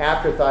like an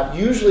afterthought.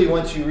 Usually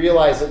once you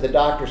realize that the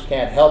doctors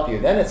can't help you,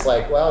 then it's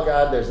like, well,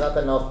 God, there's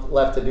nothing else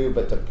left to do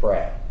but to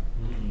pray.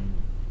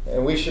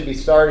 And we should be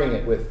starting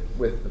it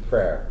with the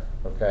prayer,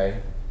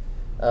 okay?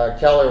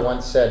 Keller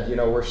once said,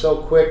 we're so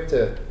quick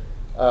to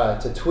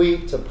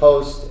tweet, to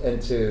post,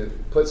 and to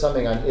put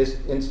something on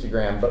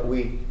Instagram, but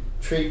we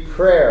treat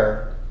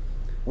prayer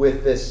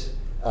with this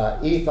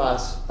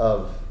ethos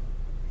of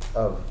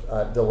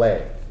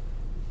delay.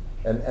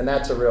 And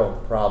that's a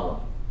real problem.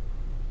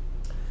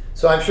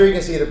 So I'm sure you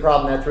can see the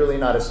problem. That's really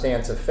not a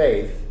stance of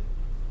faith.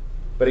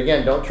 But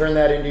again, don't turn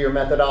that into your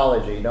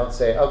methodology. Don't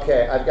say,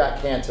 okay, I've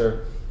got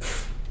cancer.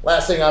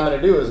 Last thing I'm going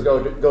to do is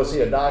go see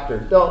a doctor.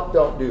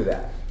 Don't do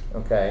that.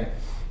 Okay.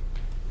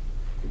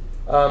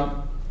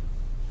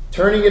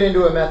 turning it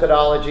into a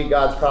methodology,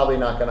 God's probably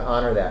not going to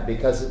honor that,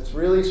 because it's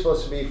really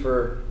supposed to be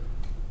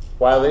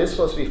while it is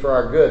supposed to be for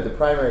our good, the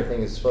primary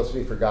thing is supposed to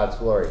be for God's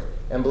glory.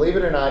 And believe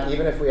it or not,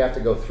 even if we have to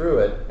go through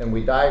it and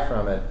we die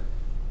from it,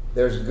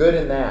 there's good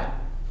in that.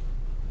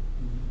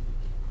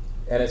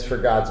 And it's for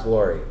God's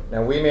glory.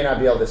 Now, we may not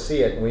be able to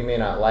see it and we may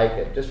not like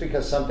it. Just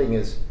because something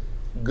is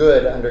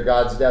good under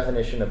God's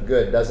definition of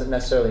good doesn't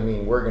necessarily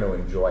mean we're going to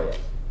enjoy it.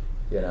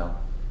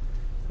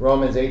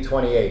 Romans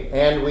 8:28.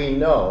 And we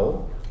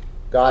know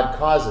God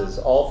causes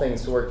all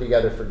things to work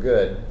together for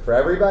good. For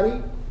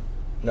everybody?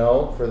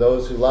 No, for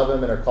those who love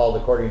him and are called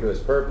according to his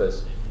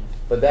purpose.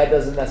 But that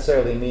doesn't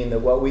necessarily mean that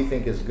what we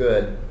think is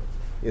good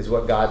is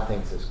what God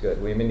thinks is good.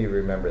 We need to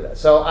remember that.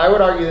 So I would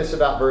argue this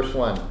about verse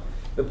 1.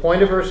 The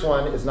point of verse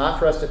 1 is not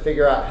for us to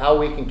figure out how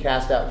we can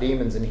cast out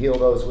demons and heal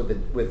those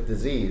with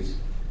disease.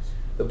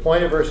 The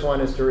point of verse 1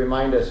 is to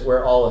remind us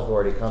where all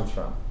authority comes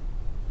from.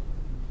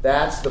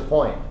 That's the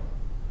point.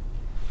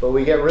 But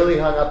we get really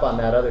hung up on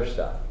that other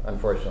stuff,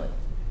 unfortunately.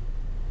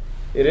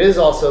 It is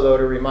also, though,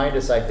 to remind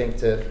us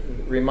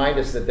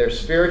that there's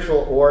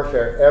spiritual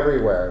warfare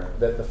everywhere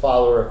that the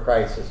follower of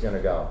Christ is going to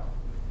go.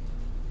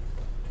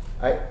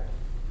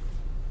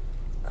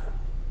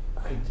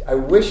 I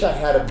wish I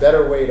had a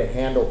better way to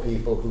handle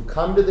people who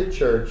come to the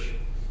church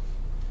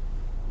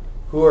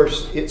who are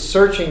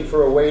searching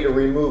for a way to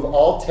remove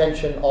all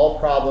tension, all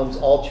problems,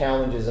 all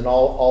challenges, and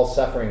all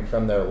suffering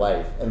from their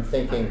life, and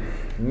thinking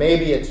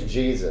maybe it's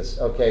Jesus,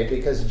 okay?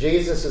 Because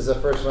Jesus is the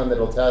first one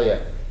that'll tell you,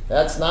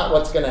 that's not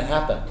what's going to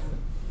happen.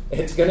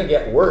 It's going to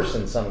get worse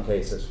in some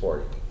cases for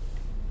you.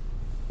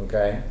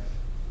 Okay?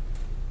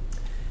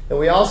 And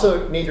we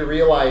also need to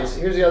realize,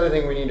 here's the other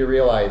thing we need to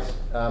realize.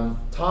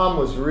 Tom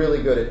was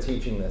really good at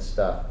teaching this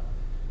stuff.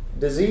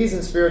 Disease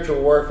and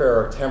spiritual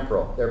warfare are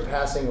temporal. They're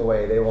passing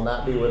away. They will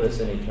not be with us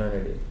in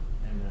eternity.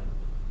 Amen.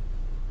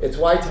 It's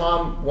why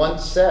Tom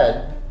once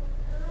said,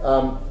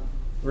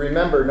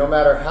 remember, no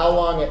matter how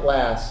long it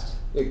lasts,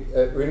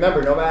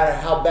 remember, no matter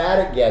how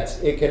bad it gets,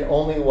 it can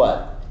only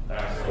what?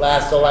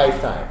 Last a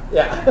lifetime.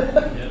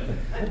 Yeah.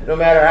 No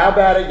matter how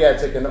bad it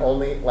gets, it can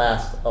only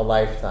last a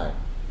lifetime.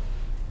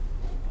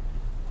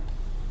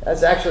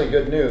 That's actually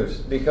good news,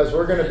 because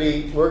we're going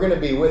to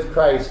be with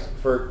Christ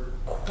for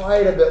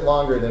quite a bit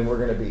longer than we're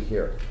going to be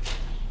here.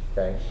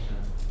 Okay?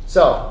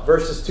 So,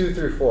 verses 2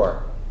 through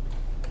 4.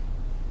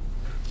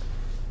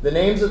 The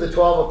names of the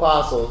 12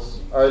 apostles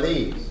are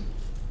these.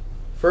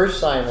 First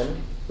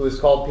Simon, who is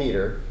called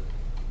Peter,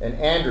 and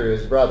Andrew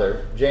his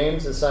brother,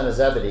 James the son of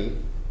Zebedee,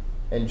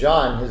 and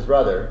John his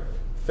brother,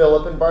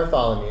 Philip and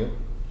Bartholomew,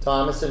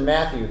 Thomas and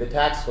Matthew the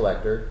tax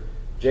collector,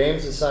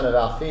 James the son of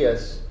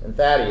Alphaeus and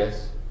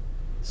Thaddeus,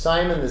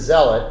 Simon the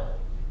zealot,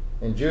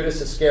 and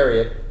Judas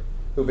Iscariot,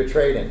 who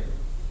betrayed him.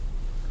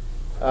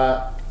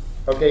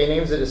 Okay, he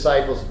names the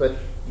disciples, but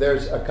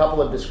there's a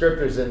couple of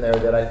descriptors in there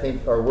that I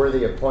think are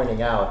worthy of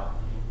pointing out.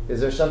 Is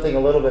there something a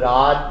little bit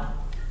odd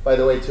by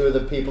the way two of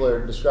the people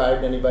are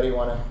described? Anybody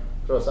want to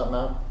throw something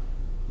out?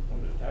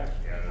 The tax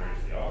gatherer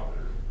is the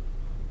author.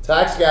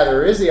 Tax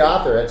gatherer is the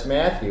author. That's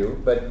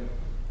Matthew. But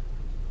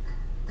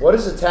what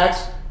does a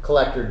tax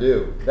collector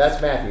do?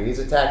 That's Matthew.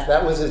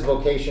 That was his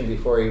vocation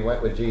before he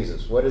went with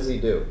Jesus. What does he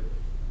do?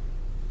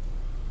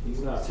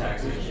 He's not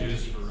Taxes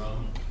Jews for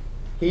Rome.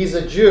 He's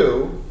a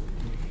Jew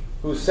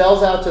who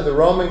sells out to the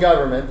Roman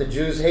government. The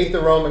Jews hate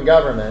the Roman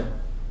government.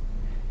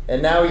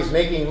 And now he's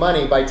making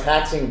money by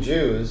taxing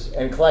Jews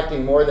and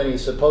collecting more than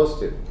he's supposed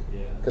to.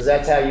 Because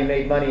that's how you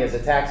made money as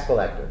a tax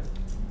collector.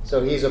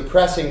 So he's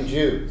oppressing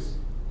Jews.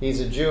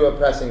 He's a Jew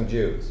oppressing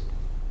Jews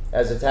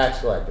as a tax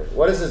collector.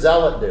 What does a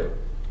zealot do?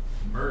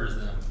 Murders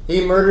them.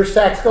 He murders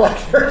tax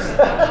collectors.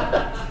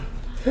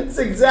 That's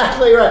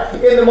exactly right.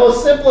 In the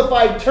most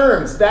simplified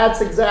terms, that's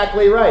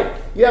exactly right.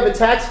 You have a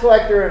tax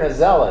collector and a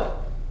zealot,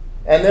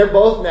 and they're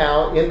both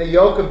now in the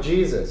yoke of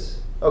Jesus.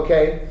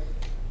 Okay?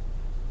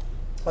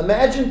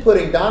 Imagine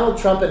putting Donald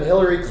Trump and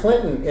Hillary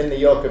Clinton in the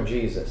yoke of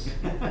Jesus.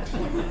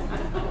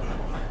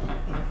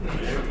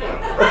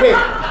 Okay.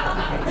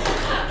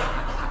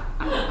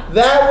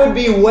 That would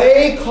be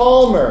way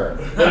calmer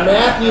than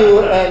Matthew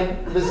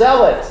and the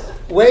Zealots.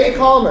 Way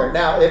calmer.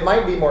 Now, it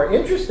might be more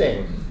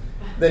interesting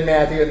than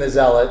Matthew and the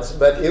Zealots,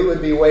 but it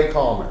would be way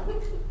calmer.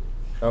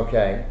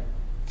 Okay?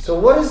 So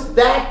what does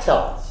that tell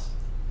us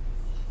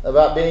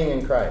about being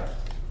in Christ?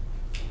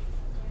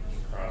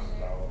 Crosses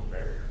all those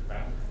barriers and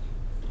boundaries.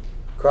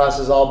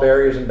 Crosses all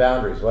barriers and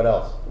boundaries. What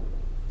else?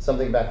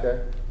 Something back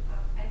there?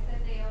 I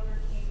said they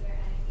overcame their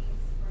enemies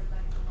for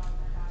like the love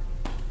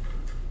that God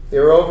gave. They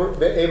were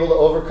able to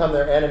overcome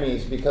their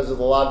enemies because of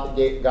the love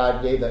that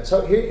God gave them.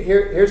 So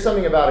here's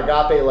something about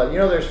agape love. You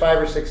know, there's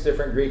 5 or 6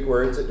 different Greek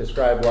words that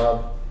describe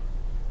love.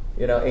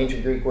 You know,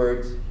 ancient Greek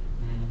words.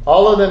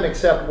 All of them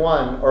except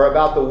one are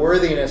about the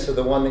worthiness of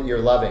the one that you're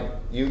loving.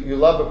 You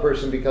love a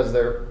person because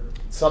they're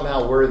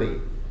somehow worthy.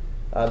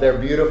 They're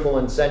beautiful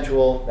and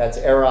sensual. That's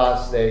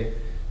eros.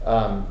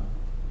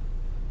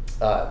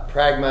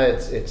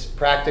 Pragma, it's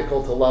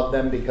practical to love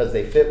them because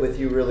they fit with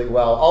you really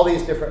well. All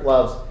these different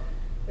loves.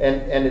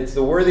 And it's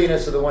the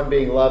worthiness of the one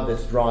being loved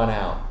that's drawn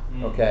out.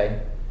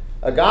 Okay?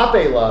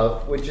 Agape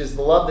love, which is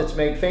the love that's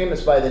made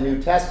famous by the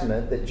New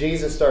Testament, that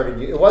Jesus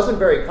started, it wasn't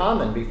very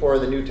common before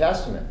the New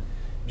Testament.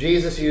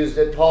 Jesus used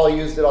it, Paul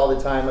used it all the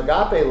time.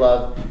 Agape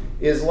love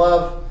is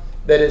love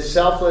that is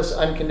selfless,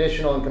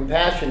 unconditional, and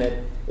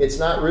compassionate. It's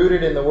not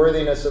rooted in the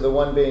worthiness of the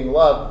one being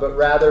loved, but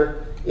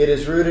rather it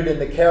is rooted in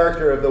the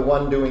character of the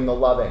one doing the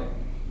loving.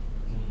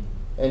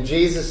 And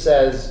Jesus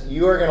says,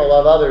 you are going to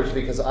love others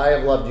because I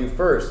have loved you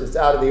first. It's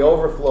out of the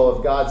overflow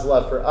of God's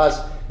love for us.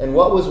 And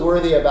what was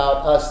worthy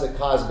about us that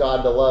caused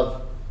God to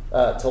love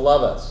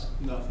us?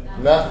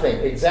 Nothing.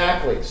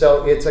 Exactly.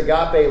 So it's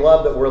agape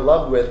love that we're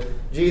loved with.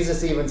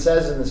 Jesus even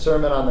says in the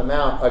Sermon on the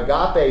Mount,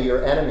 agape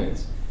your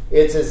enemies.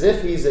 It's as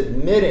if he's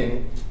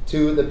admitting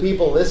to the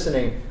people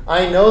listening,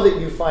 I know that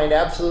you find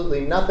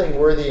absolutely nothing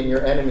worthy in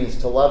your enemies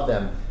to love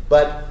them,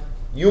 but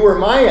you were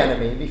my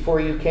enemy before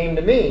you came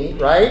to me,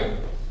 right?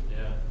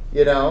 Yeah.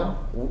 You know,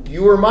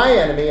 you were my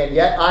enemy, and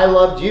yet I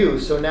loved you,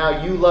 so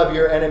now you love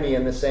your enemy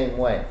in the same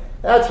way.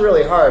 That's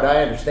really hard,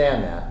 I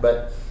understand that.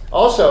 But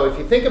also, if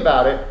you think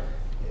about it,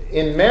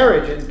 in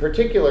marriage in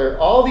particular,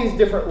 all these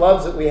different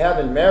loves that we have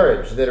in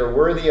marriage that are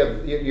worthy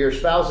of, your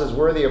spouse is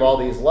worthy of all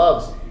these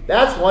loves,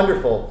 that's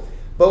wonderful.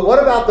 But what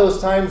about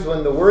those times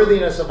when the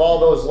worthiness of all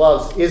those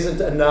loves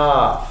isn't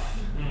enough?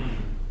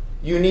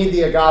 You need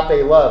the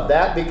agape love.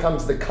 That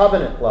becomes the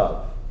covenant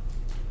love.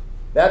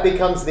 That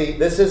becomes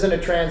this isn't a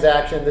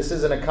transaction, this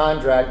isn't a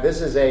contract,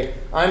 this is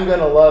I'm going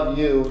to love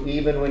you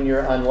even when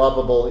you're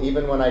unlovable,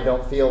 even when I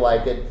don't feel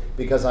like it,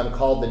 because I'm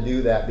called to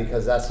do that,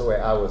 because that's the way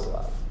I was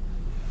loved.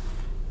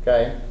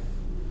 Okay?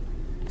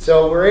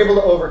 So we're able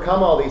to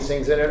overcome all these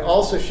things, and it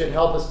also should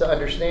help us to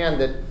understand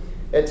that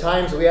at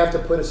times we have to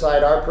put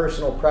aside our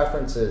personal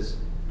preferences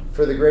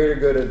for the greater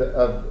good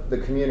of the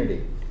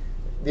community.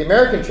 The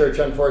American church,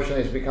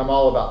 unfortunately, has become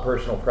all about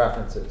personal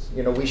preferences.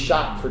 You know, we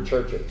shop for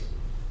churches.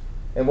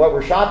 And what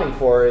we're shopping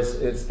for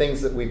is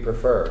things that we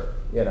prefer,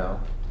 you know.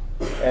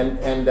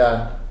 And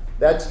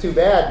that's too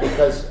bad,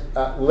 because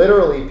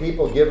literally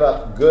people give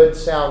up good,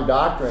 sound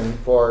doctrine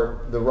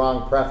for the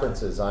wrong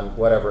preferences on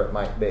whatever it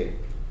might be.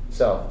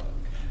 So,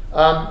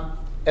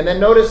 and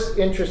then notice,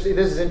 this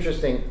is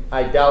interesting,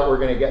 I doubt we're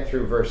going to get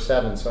through verse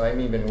 7, so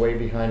I'm even way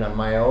behind on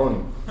my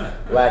own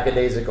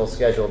lackadaisical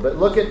schedule. But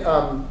look at,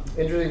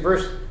 interesting,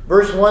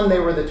 verse 1, they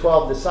were the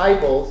 12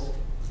 disciples,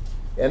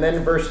 and then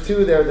in verse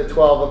 2, they're the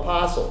 12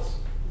 apostles.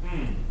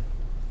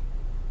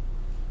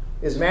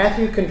 Is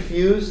Matthew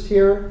confused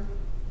here?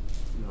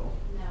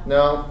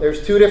 No,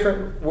 there's two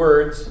different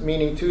words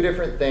meaning two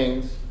different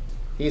things.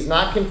 He's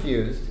not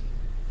confused.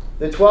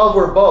 The 12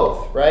 were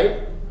both,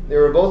 right? They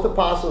were both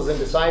apostles and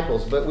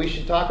disciples, but we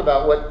should talk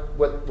about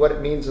what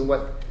it means and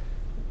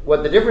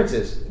what the difference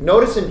is.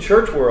 Notice in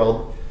church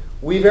world,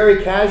 we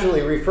very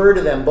casually refer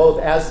to them both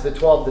as the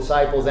 12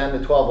 disciples and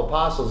the 12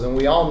 apostles, and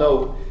we all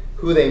know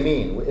who they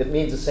mean. It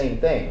means the same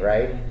thing,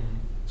 right?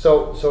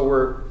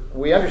 So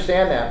we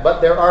understand that,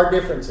 but there are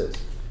differences.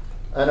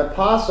 An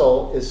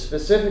apostle is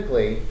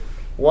specifically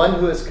one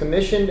who is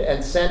commissioned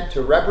and sent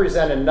to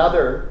represent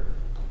another,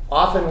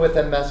 often with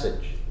a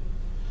message.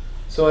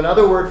 So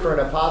another word for an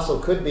apostle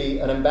could be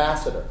an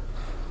ambassador.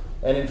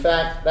 And in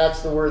fact,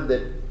 that's the word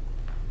that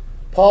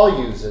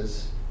Paul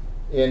uses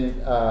in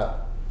 2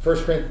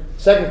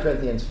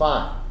 Corinthians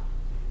 5.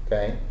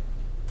 Okay?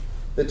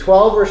 The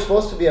 12 were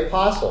supposed to be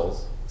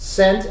apostles,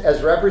 sent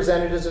as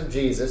representatives of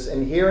Jesus.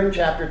 And here in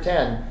chapter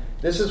 10,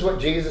 this is what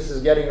Jesus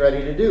is getting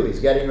ready to do. He's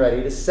getting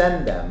ready to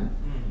send them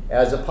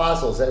as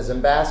apostles, as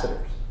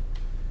ambassadors.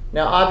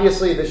 Now,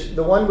 obviously,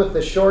 the one with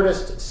the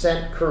shortest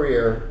sent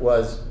career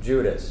was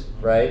Judas,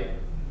 right?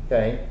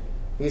 Okay,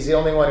 he's the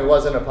only one who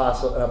was an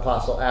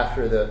apostle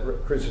after the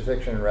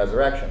crucifixion and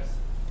resurrection.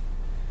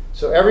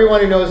 So everyone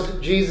who knows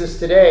Jesus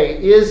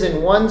today is,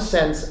 in one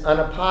sense, an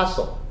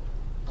apostle.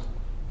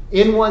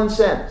 In one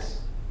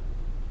sense.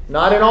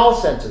 Not in all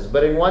senses,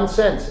 but in one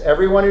sense.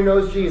 Everyone who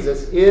knows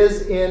Jesus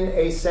is, in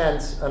a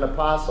sense, an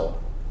apostle.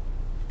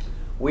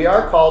 We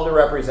are called to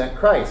represent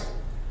Christ.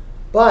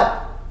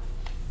 But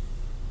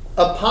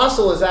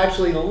apostle is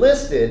actually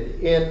listed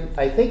in,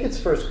 I think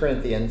it's 1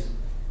 Corinthians,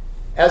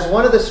 as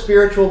one of the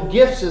spiritual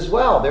gifts as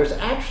well. There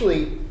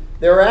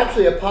are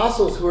actually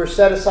apostles who are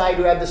set aside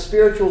who have the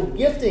spiritual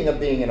gifting of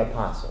being an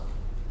apostle.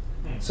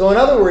 So in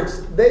other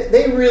words,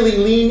 they really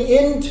lean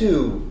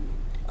into,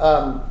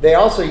 they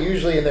also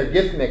usually in their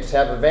gift mix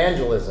have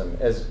evangelism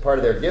as part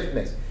of their gift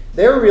mix.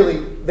 They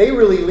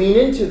really lean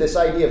into this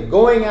idea of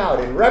going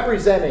out and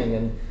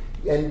representing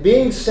and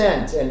being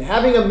sent and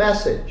having a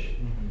message.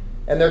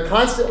 And they're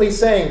constantly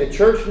saying the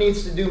church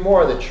needs to do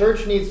more, the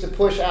church needs to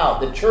push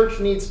out, the church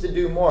needs to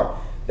do more.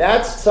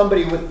 That's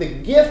somebody with the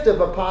gift of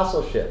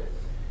apostleship.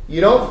 You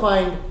don't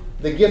find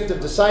the gift of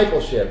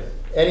discipleship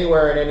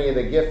anywhere in any of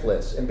the gift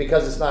lists, and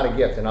because it's not a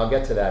gift, and I'll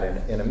get to that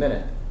in a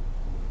minute.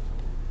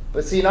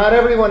 But see, not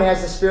everyone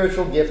has the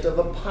spiritual gift of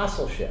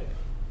apostleship.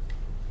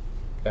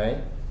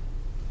 Okay?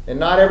 And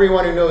not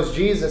everyone who knows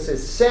Jesus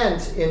is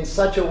sent in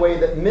such a way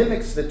that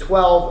mimics the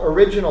 12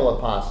 original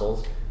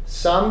apostles.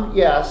 Some,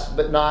 yes,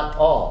 but not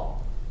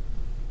all.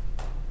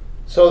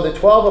 So the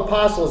 12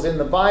 apostles in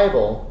the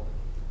Bible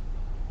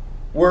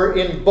were,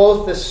 in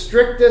both the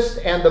strictest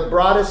and the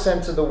broadest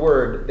sense of the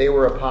word, they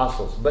were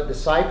apostles. But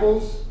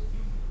disciples,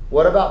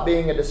 what about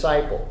being a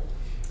disciple?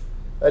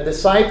 A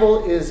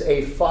disciple is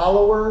a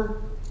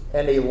follower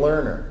and a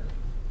learner.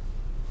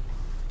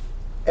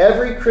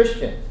 Every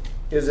Christian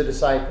is a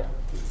disciple.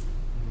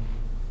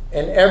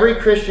 And every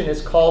Christian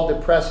is called to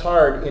press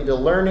hard into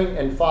learning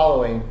and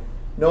following,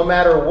 no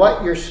matter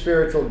what your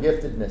spiritual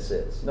giftedness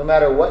is, no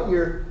matter what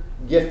your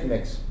gift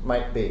mix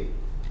might be,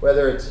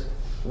 whether it's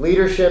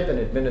leadership and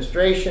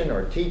administration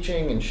or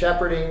teaching and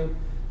shepherding,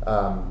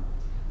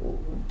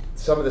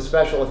 some of the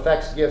special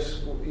effects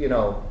gifts,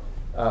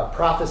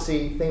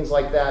 prophecy, things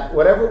like that.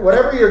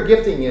 Whatever your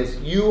gifting is,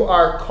 you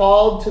are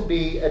called to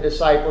be a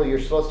disciple. You're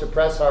supposed to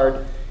press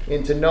hard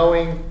into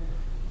knowing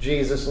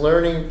Jesus,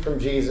 learning from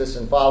Jesus,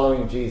 and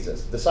following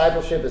Jesus.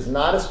 Discipleship is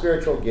not a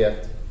spiritual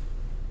gift.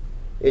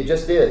 It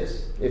just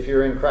is if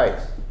you're in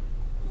Christ.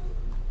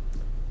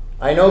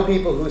 I know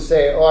people who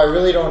say, I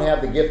really don't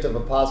have the gift of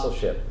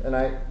apostleship. And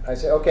I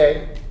say,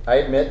 okay, I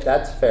admit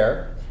that's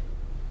fair.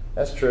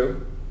 That's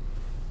true.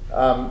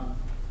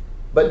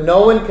 But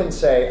no one can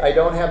say, I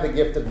don't have the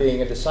gift of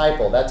being a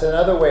disciple. That's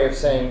another way of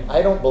saying,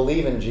 I don't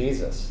believe in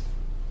Jesus.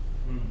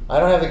 I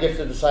don't have the gift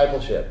of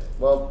discipleship.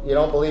 Well, you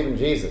don't believe in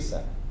Jesus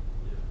then.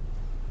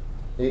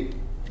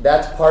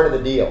 That's part of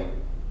the deal,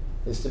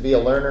 is to be a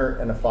learner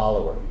and a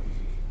follower.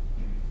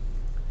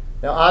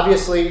 Now,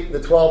 obviously, the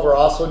 12 were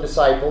also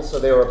disciples, so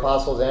they were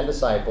apostles and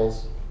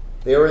disciples.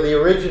 They were the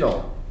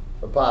original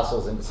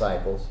apostles and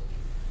disciples.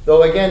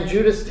 Though, again,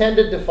 Judas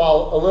tended to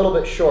fall a little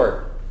bit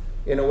short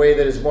in a way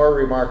that is more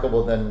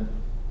remarkable than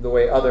the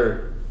way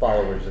other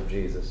followers of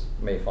Jesus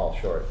may fall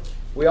short.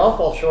 We all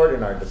fall short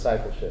in our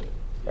discipleship,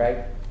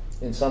 right?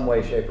 In some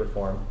way, shape, or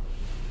form.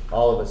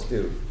 All of us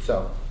do.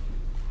 So,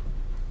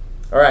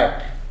 all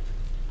right.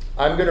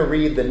 I'm going to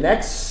read the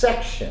next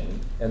section,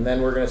 and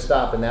then we're going to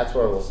stop, and that's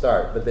where we'll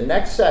start. But the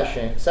next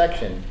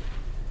section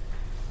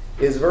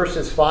is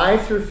verses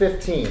 5 through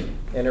 15,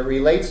 and it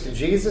relates to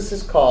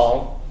Jesus'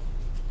 call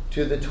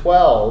to the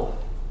 12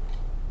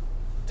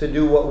 to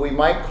do what we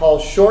might call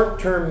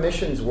short-term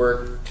missions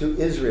work to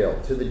Israel,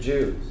 to the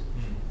Jews.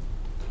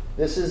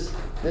 This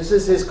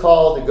is his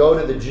call to go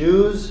to the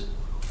Jews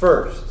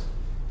first.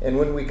 And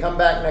when we come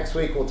back next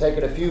week, we'll take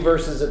it a few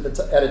verses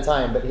at a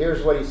time, but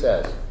here's what he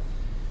says.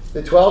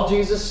 The 12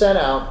 Jesus sent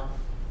out,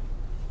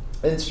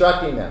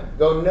 instructing them,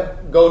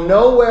 go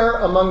nowhere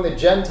among the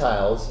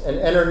Gentiles and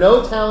enter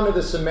no town of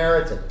the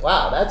Samaritans.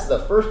 Wow, that's the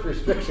first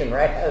restriction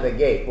right out of the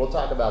gate. We'll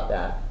talk about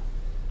that.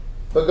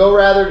 But go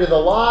rather to the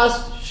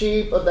lost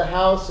sheep of the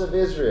house of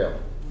Israel,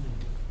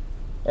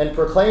 and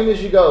proclaim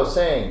as you go,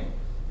 saying,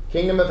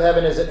 Kingdom of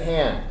heaven is at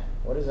hand.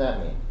 What does that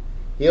mean?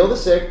 Heal the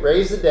sick,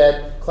 raise the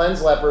dead,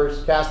 cleanse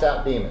lepers, cast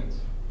out demons.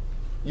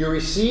 You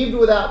received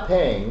without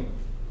paying,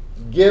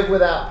 give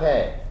without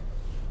pay.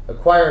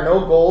 Acquire no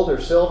gold or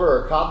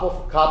silver or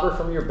copper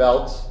from your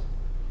belts,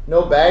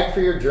 no bag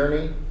for your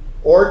journey,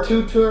 or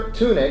 2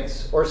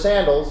 tunics, or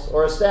sandals,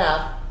 or a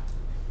staff,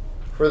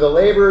 for the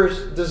laborer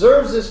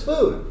deserves his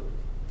food.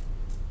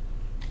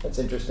 That's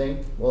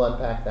interesting. We'll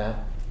unpack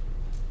that.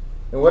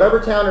 In whatever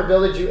town or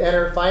village you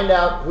enter, find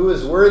out who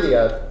is worthy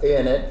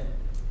in it,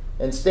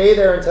 and stay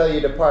there until you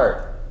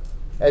depart.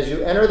 As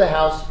you enter the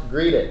house,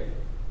 greet it.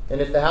 And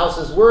if the house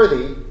is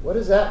worthy, what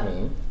does that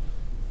mean?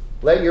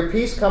 Let your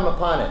peace come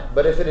upon it.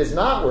 But if it is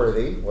not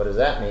worthy, what does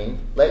that mean?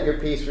 Let your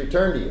peace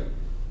return to you.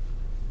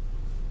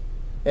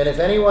 And if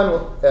anyone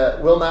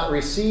will not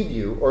receive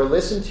you or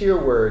listen to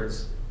your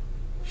words,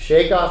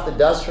 shake off the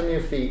dust from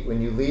your feet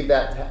when you leave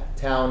that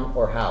town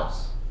or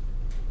house.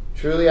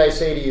 Truly I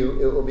say to you,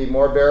 it will be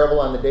more bearable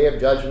on the day of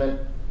judgment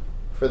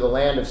for the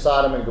land of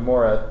Sodom and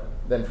Gomorrah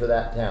than for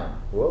that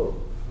town. Whoa.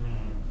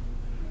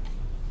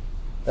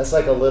 That's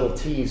like a little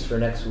tease for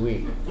next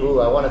week.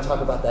 Ooh, I want to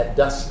talk about that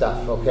dust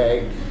stuff,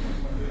 okay?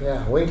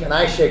 Yeah, when can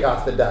I shake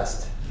off the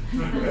dust?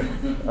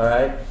 All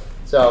right?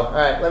 So, all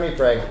right, let me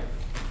pray.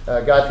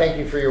 God, thank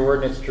you for your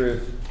word and its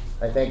truth.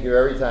 I thank you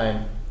every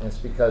time, and it's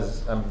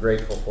because I'm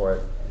grateful for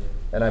it.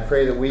 And I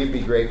pray that we'd be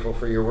grateful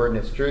for your word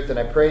and its truth, and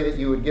I pray that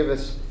you would give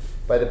us,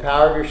 by the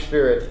power of your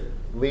Spirit,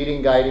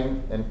 leading,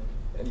 guiding, and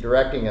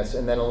directing us,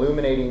 and then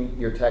illuminating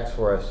your text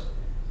for us,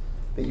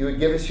 that you would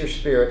give us your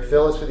Spirit,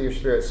 fill us with your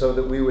Spirit, so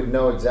that we would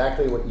know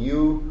exactly what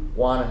you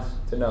want us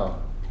to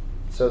know,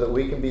 so that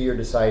we can be your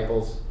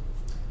disciples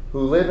who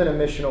live in a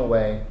missional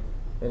way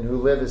and who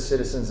live as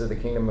citizens of the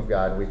kingdom of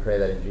God. We pray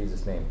that in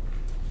Jesus' name.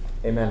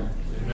 Amen.